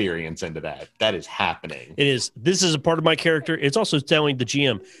my experience into that. That is happening. It is. This is a part of my character. It's also telling the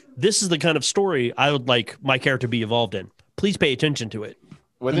GM, this is the kind of story I would like my character to be involved in. Please pay attention to it.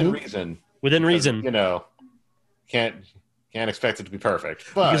 Within reason. Within reason. You know, can't expect it to be perfect.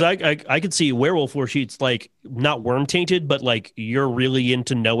 But because I could see werewolf lore sheets like not worm tainted, but like you're really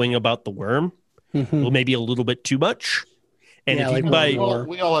into knowing about the worm. Well, maybe a little bit too much. And if you can buy,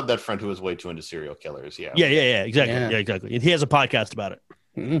 we all have that friend who is way too into serial killers. Yeah, exactly. Yeah, exactly. He has a podcast about it.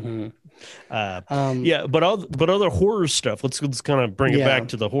 But other horror stuff. Let's kind of bring it back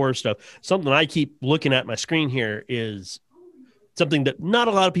to the horror stuff. Something I keep looking at my screen here is something that not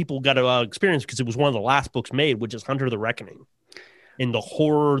a lot of people got to experience because it was one of the last books made, which is Hunter the Reckoning, and the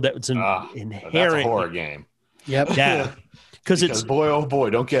horror that's inherent. That's a horror game. Yep. Yeah. Because it's boy, oh boy,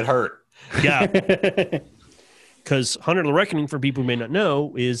 don't get hurt. Yeah. Because Hunter the Reckoning, for people who may not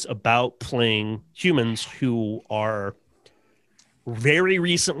know, is about playing humans who are very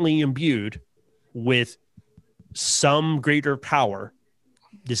recently imbued with some greater power.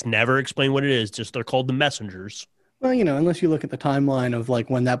 Just never explain what it is. Just they're called the messengers. Well, you know, unless you look at the timeline of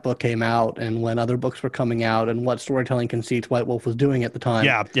like when that book came out and when other books were coming out and what storytelling conceits White Wolf was doing at the time.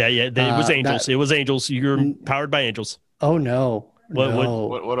 Yeah. It was angels. It was angels. You're powered by angels. Oh no. What?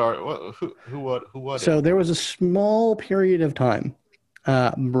 So there was a small period of time,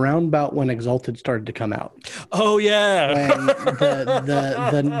 round about when Exalted started to come out. Oh yeah.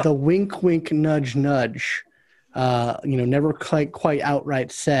 When the wink, wink, nudge, nudge, never quite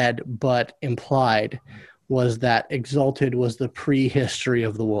outright said, but implied, was that Exalted was the prehistory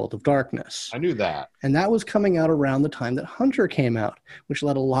of the World of Darkness. I knew that. And that was coming out around the time that Hunter came out, which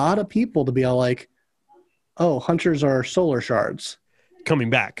led a lot of people to be all like, oh, Hunters are solar shards.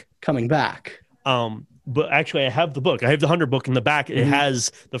 Coming back. But actually, I have the book. I have the Hunter book in the back. It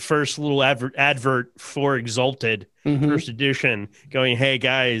has the first little advert for Exalted, first edition, going, hey,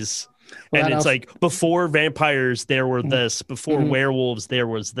 guys. Well, and it's like, before vampires, there were this. Before werewolves, there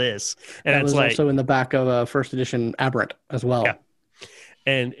was this. And that it's was also in the back of first edition Aberrant as well. Yeah.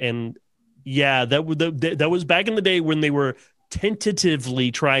 And that was back in the day when they were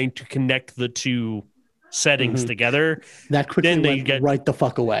tentatively trying to connect the two settings together. That quickly went right the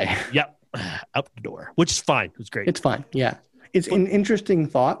fuck away. Yep. Out the door, which is fine. It's great. It's fine. Yeah. It's an interesting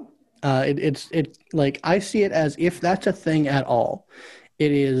thought. It's like, I see it as, if that's a thing at all,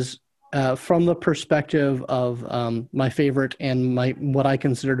 it is from the perspective of my favorite and what I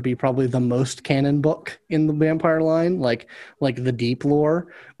consider to be probably the most canon book in the vampire line, like the deep lore,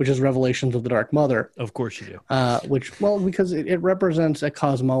 which is Revelations of the Dark Mother. Of course you do. Because it represents a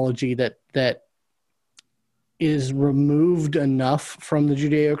cosmology that is removed enough from the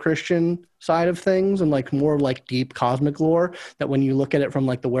Judeo-Christian side of things and like more like deep cosmic lore that when you look at it from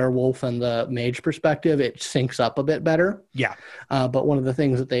like the werewolf and the mage perspective, it syncs up a bit better. Yeah. But one of the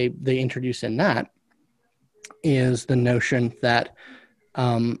things that they introduce in that is the notion that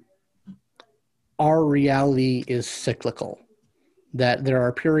our reality is cyclical, that there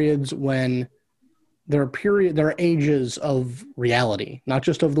are periods when there are ages of reality, not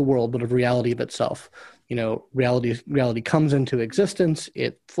just of the world, but of reality of itself. reality comes into existence,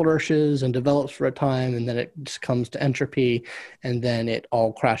 it flourishes and develops for a time, and then it just comes to entropy, and then it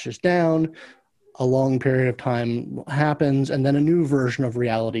all crashes down. A long period of time happens, and then a new version of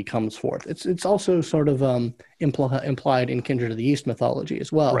reality comes forth. It's also sort of implied in Kindred of the East mythology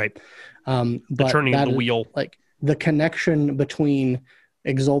as well. Right. The turning of the wheel. Like the connection between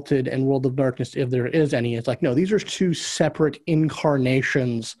Exalted and World of Darkness, if there is any, it's like, no, these are two separate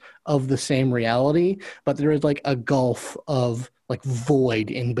incarnations of the same reality, but there is like a gulf of like void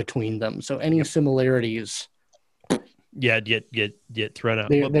in between them. So any similarities get thrown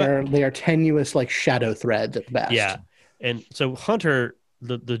out. They are tenuous, like shadow threads at best. Yeah. And so Hunter,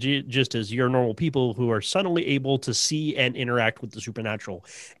 the gist is you're normal people who are suddenly able to see and interact with the supernatural.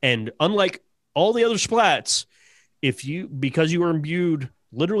 And unlike all the other splats, because you are imbued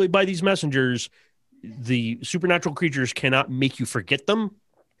literally by these messengers, the supernatural creatures cannot make you forget them,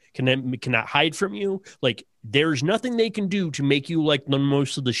 cannot hide from you. Like there's nothing they can do to make you like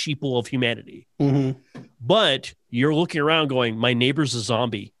most of the sheeple of humanity. Mm-hmm. But you're looking around going, my neighbor's a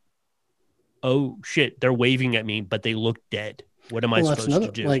zombie. Oh shit, they're waving at me, but they look dead. What am I supposed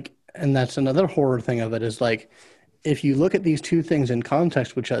to do? And that's another horror thing of it is like, if you look at these two things in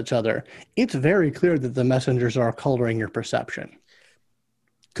context with each other, it's very clear that the messengers are coloring your perception.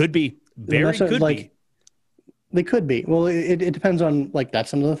 Could be. Could be. They could be. Well, it depends on, like,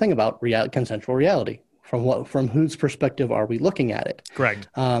 that's another thing about consensual reality. From whose perspective are we looking at it? Correct.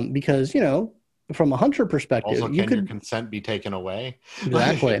 Because, from a Hunter perspective, also, your consent be taken away?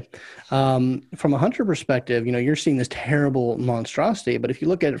 Exactly. From a Hunter perspective, you're seeing this terrible monstrosity, but if you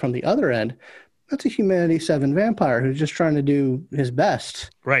look at it from the other end, that's a Humanity 7 vampire who's just trying to do his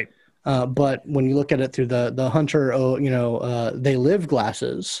best. Right. But when you look at it through the Hunter, they live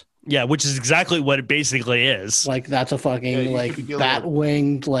glasses. Yeah, which is exactly what it basically is. Like that's a fucking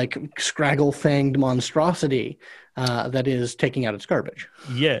bat-winged, like scraggle-fanged monstrosity that is taking out its garbage.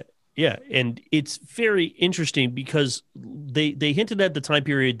 Yeah. Yeah, and it's very interesting because they hinted at the time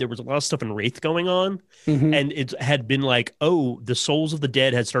period there was a lot of stuff in Wraith going on, and it had been like, oh, the souls of the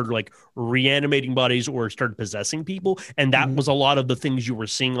dead had started like reanimating bodies or started possessing people, and that was a lot of the things you were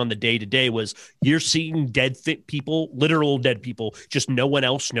seeing on the day-to-day was you're seeing dead people, literal dead people, just no one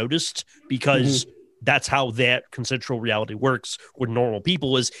else noticed because that's how that consensual reality works with normal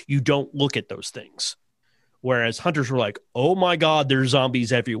people is you don't look at those things. Whereas hunters were like, "Oh my God, there's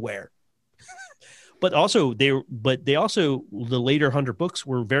zombies everywhere." But also, the later Hunter books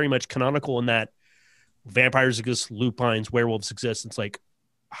were very much canonical in that vampires exist, lupines, werewolves exist. It's like,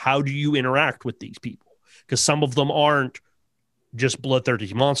 how do you interact with these people? Because some of them aren't just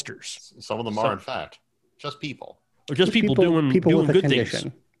bloodthirsty monsters. Some of them are, in fact, just people. Or just people doing good things.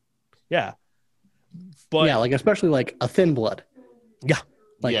 Yeah. But yeah, like especially like a thin blood. Yeah.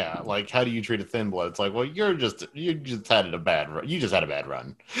 Like how do you treat a thin blood? It's like, well, you just had a bad run. You just had a bad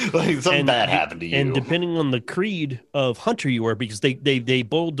run. Like something bad happened to you. And depending on the creed of hunter you were, because they had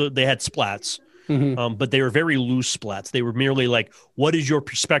splats, but they were very loose splats. They were merely like, what is your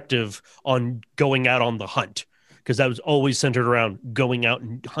perspective on going out on the hunt? Because that was always centered around going out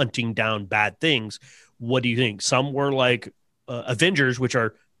and hunting down bad things. What do you think? Some were like Avengers, which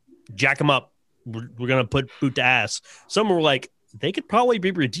are jack them up. We're gonna put boot to ass. Some were like, they could probably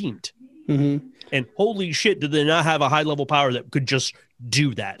be redeemed. And holy shit, did they not have a high level power that could just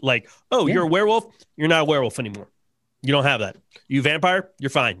do that? Like, you're a werewolf, you're not a werewolf anymore. You don't have that. You vampire, you're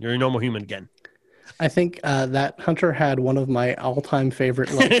fine. You're a normal human again. I think that Hunter had one of my all-time favorite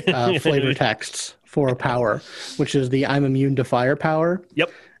flavor texts for a power, which is the I'm immune to fire power.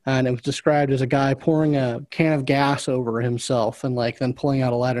 Yep. And it was described as a guy pouring a can of gas over himself and like then pulling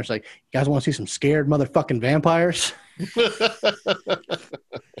out a ladder. It's like, you guys want to see some scared motherfucking vampires?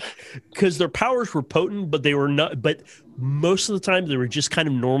 Because their powers were potent, but they were not. But most of the time, they were just kind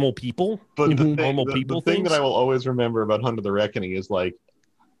of normal people. But the thing that I will always remember about Hunt of the Reckoning is like,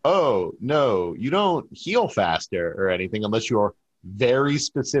 oh no, you don't heal faster or anything unless you're very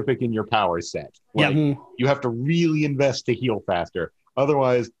specific in your power set. Like, you have to really invest to heal faster.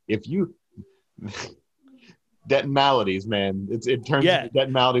 Otherwise, if you debt maladies, man, it turns into debt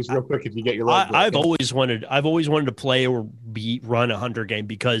maladies real quick if you get your leg broken. I've always wanted to play or run a hunter game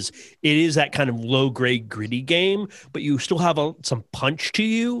because it is that kind of low grade gritty game, but you still have some punch to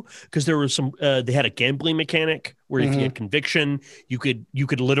you because there was some they had a gambling mechanic where if you had conviction, you could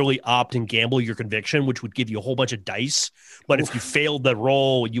literally opt and gamble your conviction, which would give you a whole bunch of dice. But if you failed the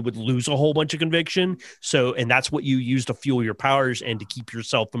roll, you would lose a whole bunch of conviction. So, and that's what you use to fuel your powers and to keep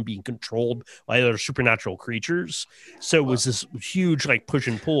yourself from being controlled by other supernatural creatures. So it was this huge like push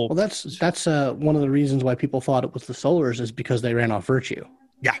and pull. Well, that's one of the reasons why people thought it was the Solars is because they ran off virtue.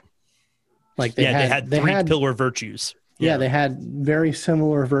 Yeah. Like they had three pillar virtues. Yeah, they had very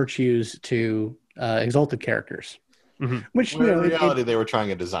similar virtues to Exalted characters. Mm-hmm. Which in reality they were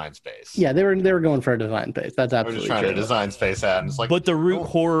trying a design space. Yeah, they were going for a design space. That's absolutely true. They were just trying to design space out, and it's like. But the root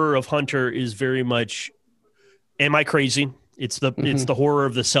horror of Hunter is very much, am I crazy? It's the horror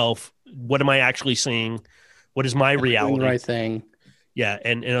of the self. What am I actually seeing? What is my reality? The right thing. Yeah,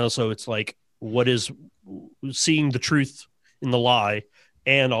 and also it's like, what is seeing the truth in the lie,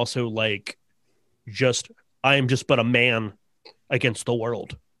 and also like, I am just but a man against the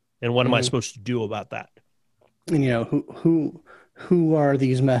world, and what am I supposed to do about that? And who are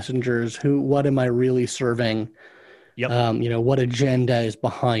these messengers? What am I really serving? Yep. What agenda is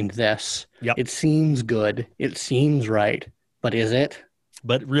behind this? Yep. It seems good. It seems right, but is it?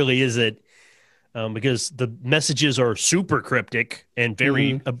 But really, is it? Because the messages are super cryptic and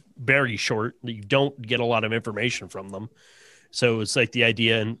very short. You don't get a lot of information from them. So it's like the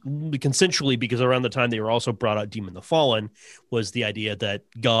idea, and consensually, because around the time they were also brought out Demon the Fallen, was the idea that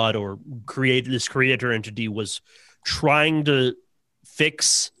God or this creator entity was trying to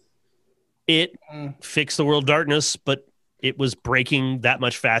fix the world darkness, but it was breaking that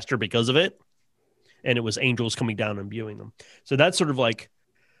much faster because of it. And it was angels coming down and imbuing them. So that's sort of like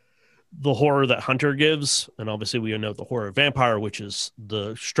the horror that Hunter gives. And obviously we know the horror of Vampire, which is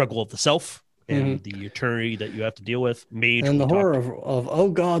the struggle of the self and the eternity that you have to deal with. Mage, and the horror of oh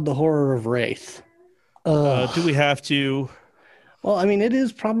God, the horror of Wraith. Do we have to? Well, I mean, it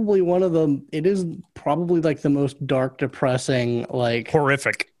is probably like the most dark, depressing, like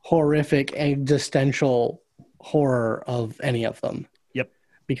horrific existential horror of any of them. Yep.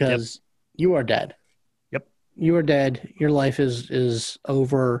 Because you are dead. Yep. You are dead. Your life is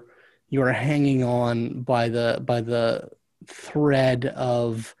over. You are hanging on by the thread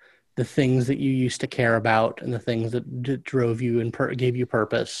of the things that you used to care about and the things that drove you and gave you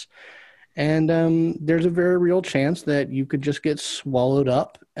purpose. And there's a very real chance that you could just get swallowed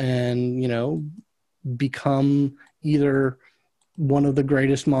up and, become either one of the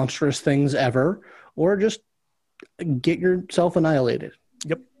greatest monstrous things ever or just get yourself annihilated.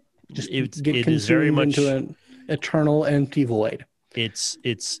 Yep. Just get consumed into an eternal empty void. It's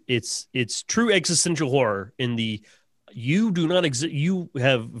true existential horror in the you do not exist. You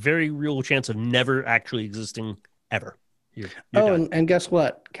have very real chance of never actually existing ever. You're and guess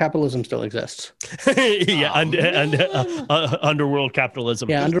what? Capitalism still exists. Yeah, underworld capitalism.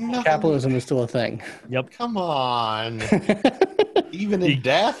 Yeah, underworld capitalism is still a thing. Yep. Come on. Even in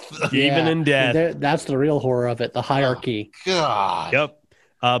death? Even in death. That's the real horror of it, the hierarchy. Oh, God. Yep.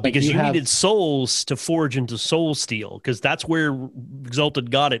 Because you needed souls to forge into soul steel, because that's where Exalted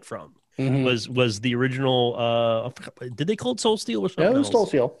got it from. Was the original did they call it soul steel or something? Yeah, it was soul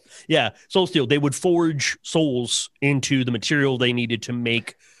steel. Yeah, soul steel. They would forge souls into the material they needed to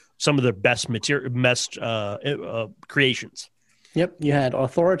make some of their best creations. Yep, you had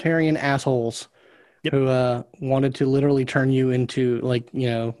authoritarian assholes who wanted to literally turn you into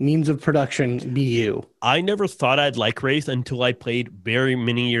means of production be you. I never thought I'd like Wraith until I played very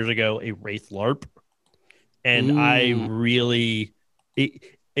many years ago a Wraith LARP, and I really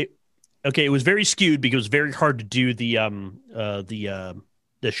it was very skewed because it was very hard to do the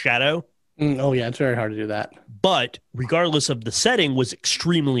shadow. Oh yeah, it's very hard to do that. But regardless of the setting, was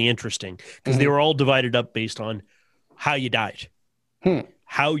extremely interesting because they were all divided up based on how you died.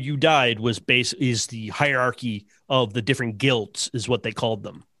 How you died is the hierarchy of the different guilds, is what they called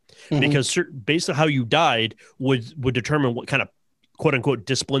them, because based on how you died would determine what kind of quote unquote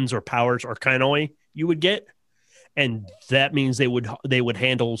disciplines or powers or kainoi you would get. And that means they would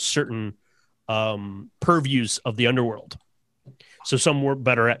handle certain purviews of the underworld. So some were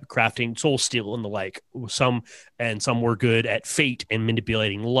better at crafting soul steel and the like. Some were good at fate and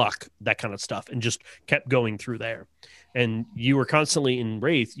manipulating luck, that kind of stuff, and just kept going through there. And you were constantly in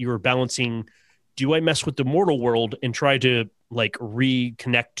Wraith. You were balancing: do I mess with the mortal world and try to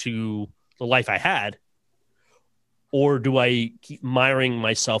reconnect to the life I had, or do I keep miring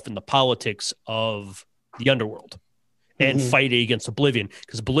myself in the politics of the underworld and fight against Oblivion?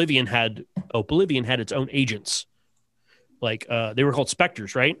 Because Oblivion had its own agents, they were called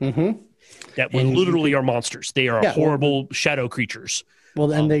specters, right? That were literally are monsters. They are horrible shadow creatures.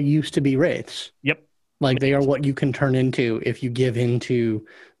 Well, and they used to be wraiths. Yep. They are what you can turn into if you give into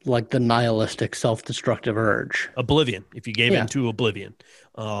the nihilistic self-destructive urge. Oblivion. If you gave into Oblivion,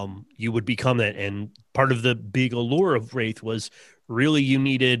 you would become that. And part of the big allure of Wraith was really you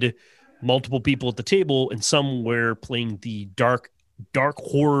needed multiple people at the table, and some were playing the dark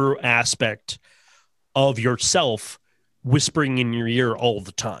horror aspect of yourself, whispering in your ear all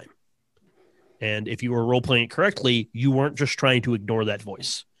the time. And if you were role playing it correctly, you weren't just trying to ignore that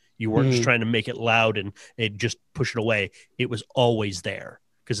voice. You weren't just trying to make it loud and just push it away. It was always there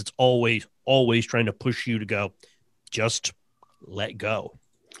because it's always trying to push you to go, just let go.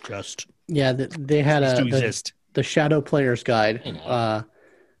 Just they had the Shadow Player's Guide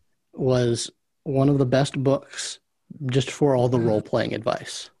was one of the best books just for all the role-playing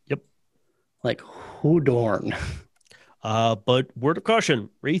advice. Yep. Like, who darn? But word of caution,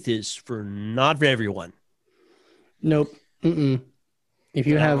 Wraith is not for everyone. Nope. If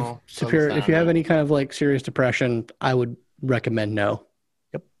you have any kind of like serious depression, I would recommend no.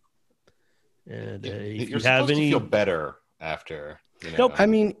 Yep. And if you're supposed to feel better after. Nope. I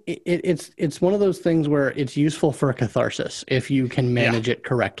mean, it's one of those things where it's useful for a catharsis if you can manage it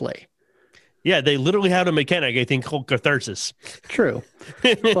correctly. Yeah, they literally had a mechanic, I think, called catharsis. True.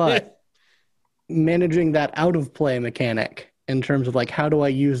 But managing that out of play mechanic in terms of like, how do I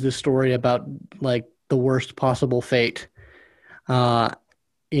use this story about like the worst possible fate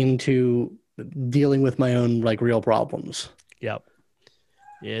into dealing with my own like real problems. Yep.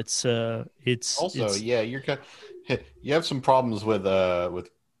 It's you have some problems with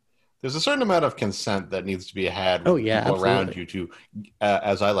there's a certain amount of consent that needs to be had with people around you to,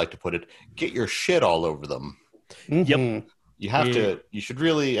 as I like to put it, get your shit all over them. Yep. You have to,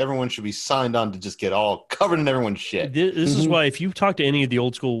 everyone should be signed on to just get all covered in everyone's shit. This is why if you talk to any of the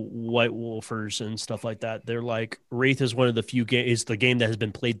old school White Wolfers and stuff like that, they're like, Wraith is one of the few is the game that has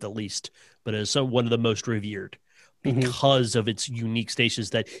been played the least, but is one of the most revered because of its unique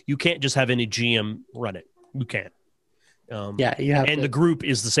stages that you can't just have any GM run it. You can't. You have and the group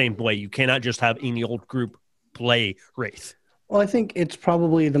is the same way. You cannot just have any old group play Wraith. Well, I think it's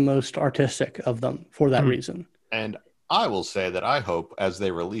probably the most artistic of them for that reason. And I will say that I hope as they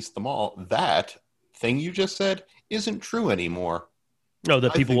release them all, that thing you just said isn't true anymore. No,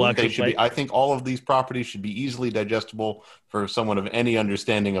 that people will actually play. I think all of these properties should be easily digestible for someone of any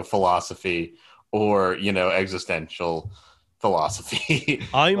understanding of philosophy or, existential philosophy.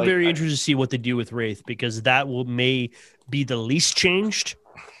 I'm very interested to see what they do with Wraith because that may be the least changed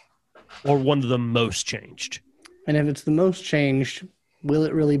or one of the most changed. And if it's the most changed, will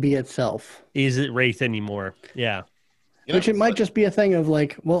it really be itself? Is it Wraith anymore? Yeah. Which it might just be a thing of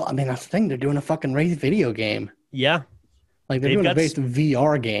like, well, I mean, that's the thing. They're doing a fucking Wraith video game. Yeah. Like they're doing a based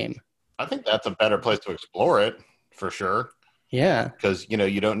VR game. I think that's a better place to explore it for sure. Yeah. Because,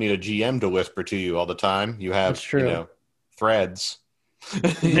 you don't need a GM to whisper to you all the time. You have, threads.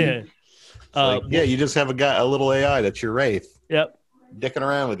 Yeah. You just have a little AI that's your Wraith. Yep. Dicking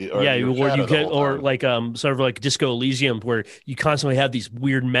around with you. Sort of like Disco Elysium where you constantly have these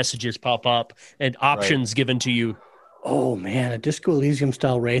weird messages pop up and options given to you. Oh man, a Disco Elysium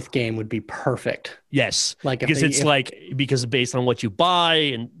style Wraith game would be perfect. Yes, because it's based on what you buy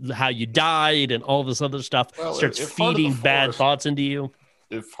and how you died and all this other stuff starts feeding bad thoughts into you.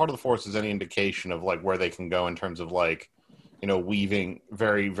 If Heart of the Forest is any indication of like where they can go in terms of like, weaving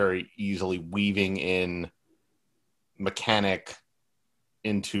very, very easily weaving in mechanic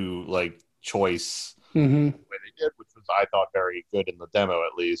into like choice the way they did, which was I thought very good in the demo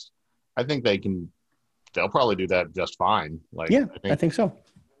at least. I think they'll probably do that just fine. I think so.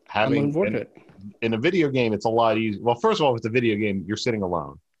 In a video game, it's a lot easier. Well, first of all, with a video game, you're sitting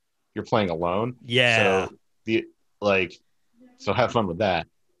alone. You're playing alone. Yeah. So have fun with that.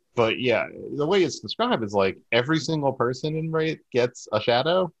 But yeah, the way it's described is like every single person in Wraith gets a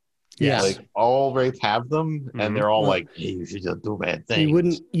shadow. Yeah. Like all Wraiths have them, and they're all like, hey, you should just do bad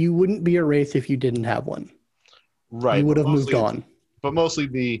things. You wouldn't be a Wraith if you didn't have one. Right. You would have moved on. But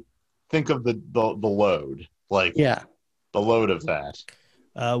mostly think of the load. Like the load of that.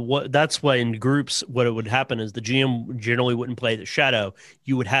 That's why in groups, what it would happen is the GM generally wouldn't play the shadow.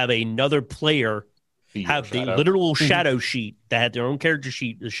 You would have another player have the literal shadow sheet that had their own character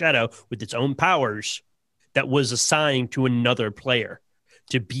sheet, the shadow with its own powers that was assigned to another player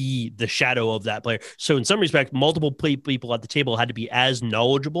to be the shadow of that player. So in some respect, multiple people at the table had to be as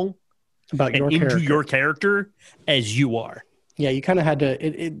knowledgeable about your character as you are. Yeah, you kind of had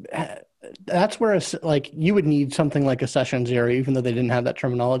to. That's where you would need something like a session zero, even though they didn't have that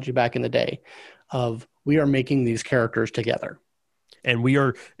terminology back in the day. Of we are making these characters together, and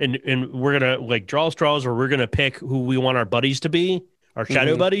we're gonna like draw straws, or we're gonna pick who we want our buddies to be, our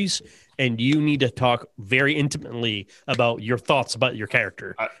shadow buddies, and you need to talk very intimately about your thoughts about your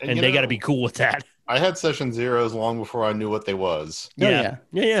character, and they got to be cool with that. I had session zeros long before I knew what they was. Yeah.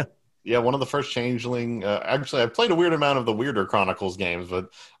 Yeah, one of the first Changeling. Actually, I played a weird amount of the weirder Chronicles games,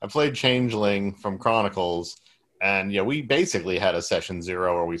 but I played Changeling from Chronicles, and we basically had a session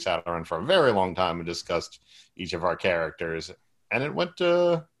zero where we sat around for a very long time and discussed each of our characters, and it went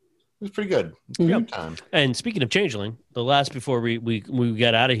was pretty good. Good time. And speaking of Changeling, the last before we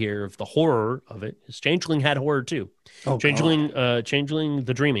got out of here of the horror of it is Changeling had horror too. Oh, Changeling, Changeling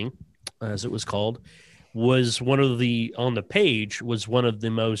the Dreaming, as it was called, was one of the on the page was one of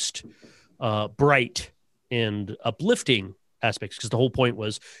the most bright and uplifting aspects, because the whole point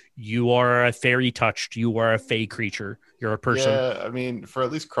was you are a fairy touched, you are a fey creature, you're a person. Yeah, I mean, for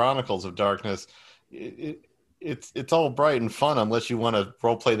at least Chronicles of Darkness, it's all bright and fun unless you want to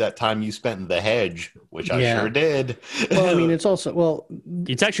role play that time you spent in the hedge, which I sure did. Well, I mean, it's also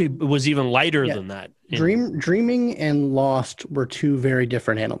it's actually it was even lighter than that. Dreaming and Lost were two very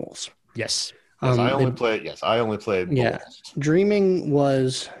different animals. Yes. I only played. Yeah, Lost. Dreaming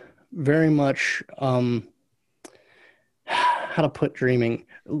was very much how to put Dreaming.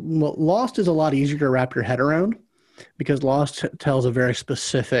 Lost is a lot easier to wrap your head around because Lost tells a very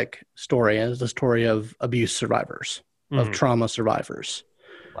specific story, and it's the story of abuse survivors, of trauma survivors,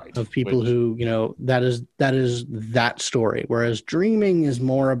 of people who that is that story. Whereas Dreaming is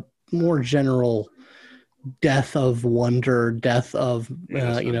more general. Death of wonder, death of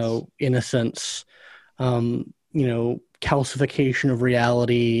innocence, calcification of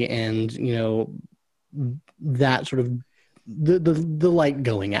reality, and that sort of the light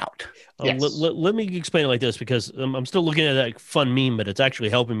going out. Yes. Let me explain it like this, because I'm still looking at that fun meme, but it's actually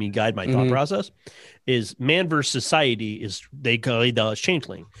helping me guide my thought process. Is man versus society is they call it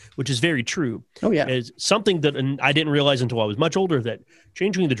Changeling, which is very true. Oh yeah, is something that I didn't realize until I was much older, that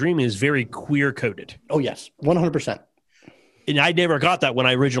Changeling the Dreaming is very queer coded. Oh yes, 100%. And I never got that when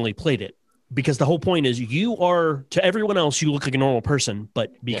I originally played it, because the whole point is you are, to everyone else you look like a normal person,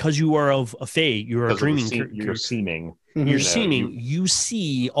 but because you are of a fae, you are a dreaming. You're seeming. You're seeming. You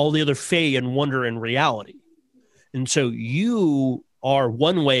see all the other fae and wonder and reality, and so you are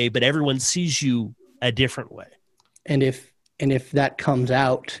one way, but everyone sees you a different way. And if that comes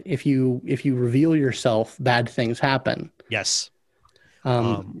out, if you reveal yourself, bad things happen. Yes.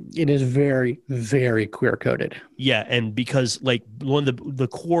 It is very, very queer coded. Yeah, and because like one of the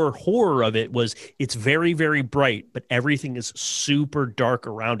core horror of it was it's very, very bright, but everything is super dark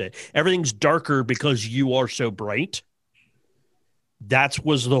around it. Everything's darker because you are so bright. That's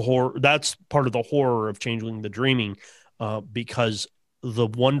part of the horror of Changeling the Dreaming, because the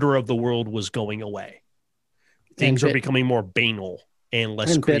wonder of the world was going away. Things are becoming more banal and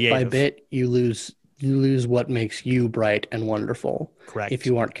less creative. Bit by bit, you lose what makes you bright and wonderful. Correct. If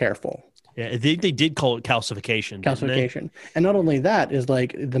you aren't careful. Yeah, they did call it calcification. Calcification. And not only that is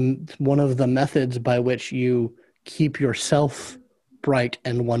like one of the methods by which you keep yourself bright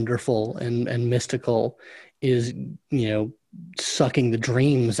and wonderful and mystical is, sucking the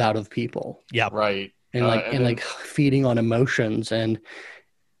dreams out of people. Yeah. Right. And feeding on emotions. And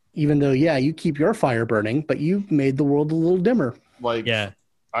even though, you keep your fire burning, but you made the world a little dimmer.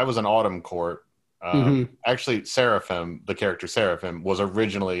 I was an Autumn Court. Actually, Seraphim, the character Seraphim, was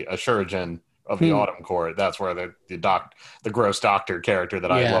originally a Shuriken of the Autumn Court. That's where the gross doctor character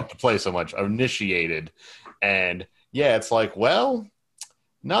that I love to play so much initiated. And it's like, well,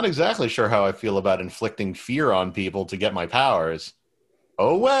 not exactly sure how I feel about inflicting fear on people to get my powers.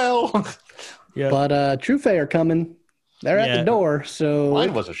 Oh well. Yeah. But True Fae are coming. They're at the door. So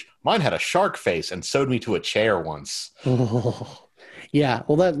mine had a shark face and sewed me to a chair once. Oh. Yeah,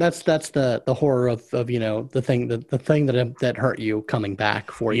 well, that's the horror of the thing that hurt you coming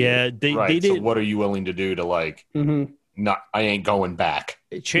back for you. Yeah, they did. So what are you willing to do to not? I ain't going back.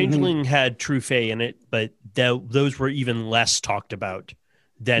 Changeling had True Fae in it, but those were even less talked about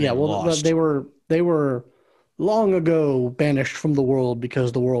than Lost. They were long ago banished from the world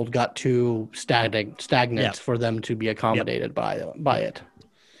because the world got too stagnant for them to be accommodated by it.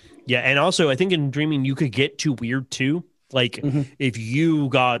 Yeah, and also I think in Dreaming you could get too weird too. Like if you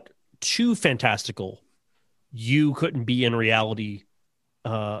got too fantastical, you couldn't be in reality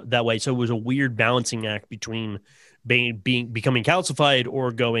that way. So it was a weird balancing act between becoming calcified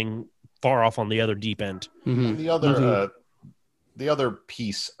or going far off on the other deep end. And the other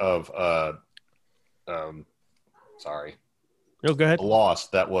piece of sorry. No, go ahead.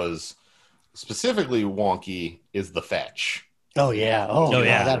 Lost that was specifically wonky is the fetch. Oh yeah. Oh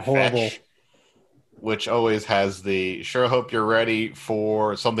yeah. That horrible. Fetch, which always has the sure hope you're ready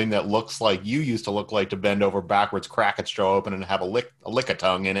for something that looks like you used to look like, to bend over backwards, crack its jaw open, and have a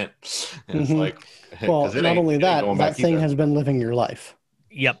lick-a-tongue in it. And it's like, well, not only that thing has been living your life.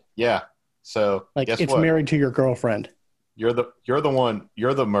 Yep. Yeah. So guess it's what? Married to your girlfriend. You're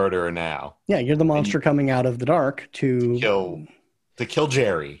the murderer now. Yeah, you're the monster coming out of the dark to kill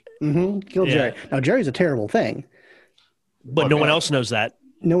Jerry. Kill Jerry. Now Jerry's a terrible thing. But no one else knows that.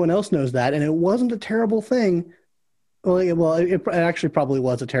 No one else knows that, and it wasn't a terrible thing Well, it actually probably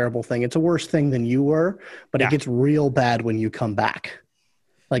was a terrible thing. It's a worse thing than you were, but it gets real bad when you come back.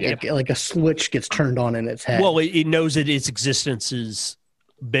 Like a switch gets turned on in its head. Well, it knows that its existence has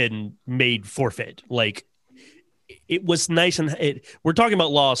been made forfeit. Like, it was nice, and we're talking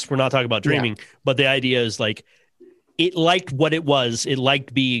about Lost. We're not talking about Dreaming, but the idea is like it liked what it was. It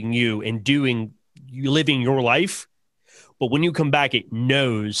liked being you and living your life. But when you come back, it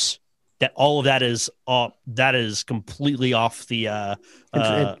knows that all of that is completely off the.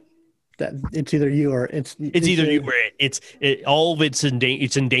 It's either you or it's either you or it. All of it's in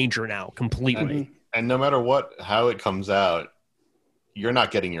danger now completely. And no matter how it comes out, you're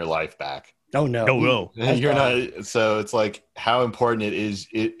not getting your life back. Oh no! No. You're not. So it's like, how important is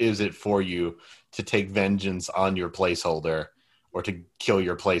it for you to take vengeance on your placeholder or to kill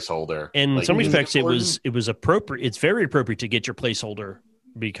your placeholder? In some respects, it was appropriate. It's very appropriate to get your placeholder,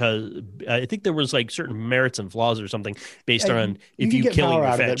 because I think there was like certain merits and flaws or something based on if you kill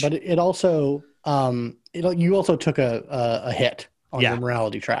your fetch. But it also you also took a hit on your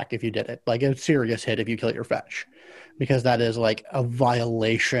morality track if you did it, like a serious hit if you kill your fetch, because that is like a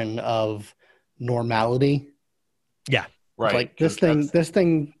violation of normality. Yeah, right. Like this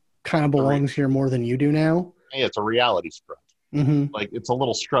thing kind of belongs here more than you do now. Yeah, it's a reality strut. Mm-hmm. Like, it's a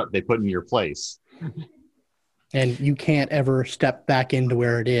little strut they put in your place. And you can't ever step back into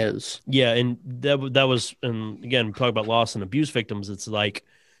where it is. Yeah, and that was, and again, talk about loss and abuse victims. It's like,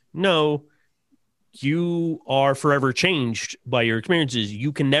 no, you are forever changed by your experiences.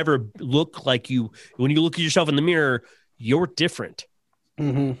 You can never look like you. When you look at yourself in the mirror, you're different.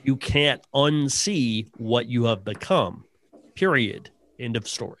 Mm-hmm. You can't unsee what you have become. Period. End of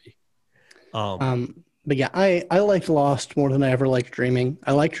story. But yeah, I liked Lost more than I ever liked Dreaming.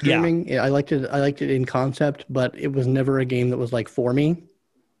 I liked Dreaming. Yeah. I liked it in concept, but it was never a game that was like for me.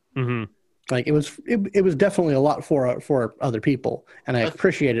 Mm-hmm. Like it was definitely a lot for other people, and I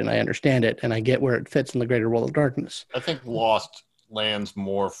appreciate it and I understand it and I get where it fits in the greater world of darkness. I think Lost lands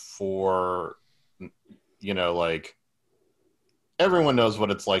more for, like, everyone knows what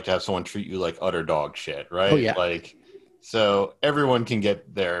it's like to have someone treat you like utter dog shit, right? Oh yeah. Like, so everyone can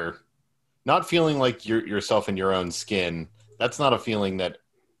get their not feeling like you're yourself in your own skin. That's not a feeling that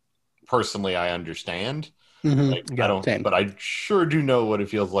personally I understand. Mm-hmm. Like, I don't, but I sure do know what it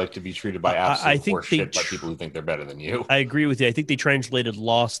feels like to be treated by absolute horse shit by people who think they're better than you. I agree with you. I think they translated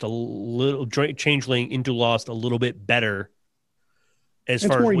Lost Changeling into Lost a little bit better as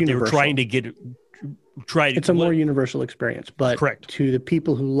far as what they were trying to get. It's a more universal experience, but correct. To the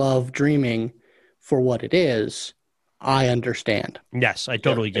people who love Dreaming for what it is, I understand. Yes, I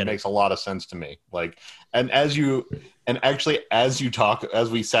totally get it. It makes a lot of sense to me. Like, as we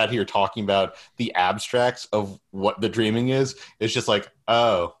sat here talking about the abstracts of what the Dreaming is, it's just like,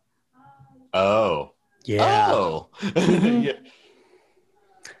 yeah. Mm-hmm.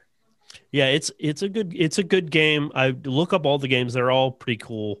 Yeah, it's a good game. I look up all the games; they're all pretty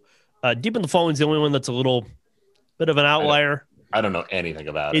cool. Deep in the Fallen is the only one that's a little bit of an outlier. I don't know anything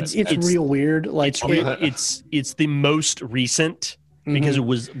about it. It's real weird. Like it's the most recent because it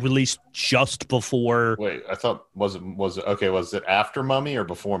was released just before. Wait, I thought was it after Mummy or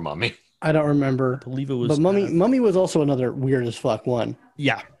before Mummy? I don't remember. I believe it was. But Mummy was also another weird as fuck one.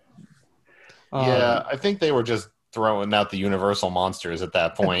 Yeah. Yeah, I think they were just throwing out the Universal monsters at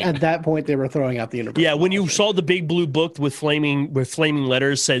that point. At that point, they were throwing out the Universal. Yeah, when you saw the big blue book with flaming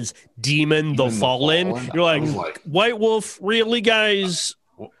letters says "Demon the Fallen," you're like, "White Wolf, really, guys?"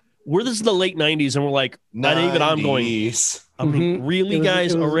 This is the late '90s, and we're like, not even I'm going. I mean, really,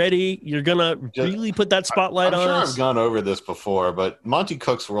 guys, already? You're gonna really put that spotlight on us? I've gone over this before, but Monty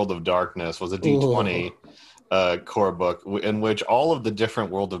Cook's World of Darkness was a D20 core book in which all of the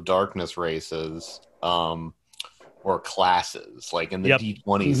different World of Darkness races or classes, like in the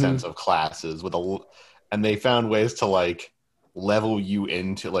D20 sense of classes, and they found ways to like level you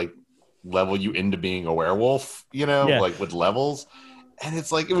into being a werewolf, like with levels. And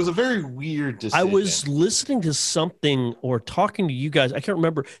it's like, it was a very weird decision. I was listening to something or talking to you guys. I can't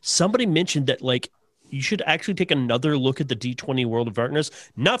remember. Somebody mentioned that like you should actually take another look at the D20 World of Darkness,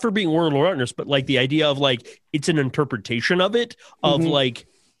 not for being World of Darkness, but like the idea of like, it's an interpretation of it, of like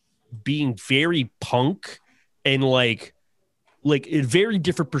being very punk and like a very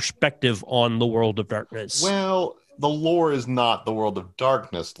different perspective on the World of Darkness. Well, the lore is not the World of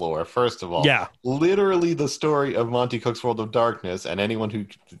Darkness lore, first of all. Yeah. Literally the story of Monty Cook's World of Darkness, and anyone who,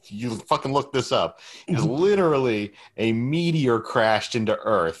 you fucking look this up, is literally a meteor crashed into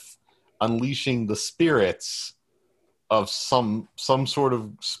Earth, unleashing the spirits of some sort of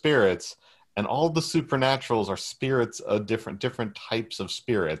spirits, and all the supernaturals are spirits of different types of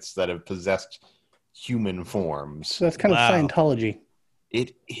spirits that have possessed human forms. So that's kind of Scientology.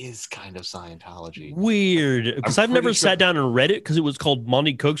 It is kind of Scientology. Weird, because I've never sat down and read it because it was called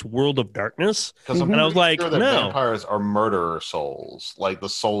Monty Cook's World of Darkness, and I was like, sure that vampires are murderer souls, like the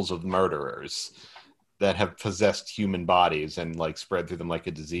souls of murderers that have possessed human bodies and like spread through them like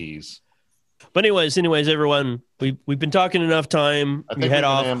a disease. But anyways, everyone, we've been talking enough time. I think we head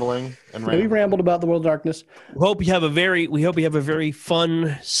off. We rambled about the World of Darkness. We hope you have a very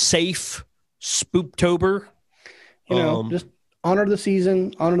fun, safe Spooktober. Just honor the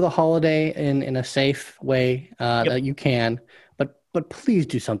season, honor the holiday in a safe way that you can. But please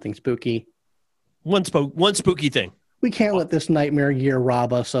do something spooky. One spooky thing. We can't let this nightmare year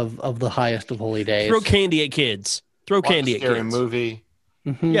rob us of the highest of holy days. Throw candy at kids. Watch a scary movie.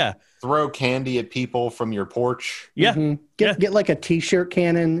 Mm-hmm. Yeah. Throw candy at people from your porch. Yeah. Mm-hmm. Get like a T-shirt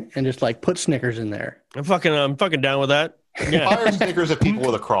cannon and just like put Snickers in there. I'm fucking down with that. Yeah. Fire Snickers at people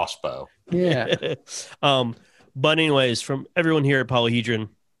with a crossbow. Yeah. But anyways, from everyone here at Polyhedron,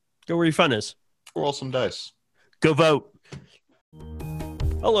 go where your fun is. Roll some dice. Go vote.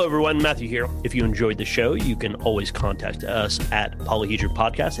 Hello, everyone. Matthew here. If you enjoyed the show, you can always contact us at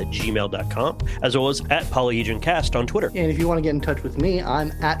polyhedronpodcast@gmail.com, as well as at polyhedroncast on Twitter. And if you want to get in touch with me,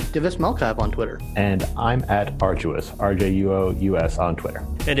 I'm at Divis Melkov on Twitter. And I'm at Arduous, RJUOUS on Twitter.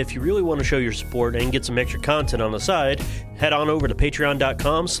 And if you really want to show your support and get some extra content on the side, head on over to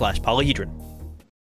patreon.com/polyhedron.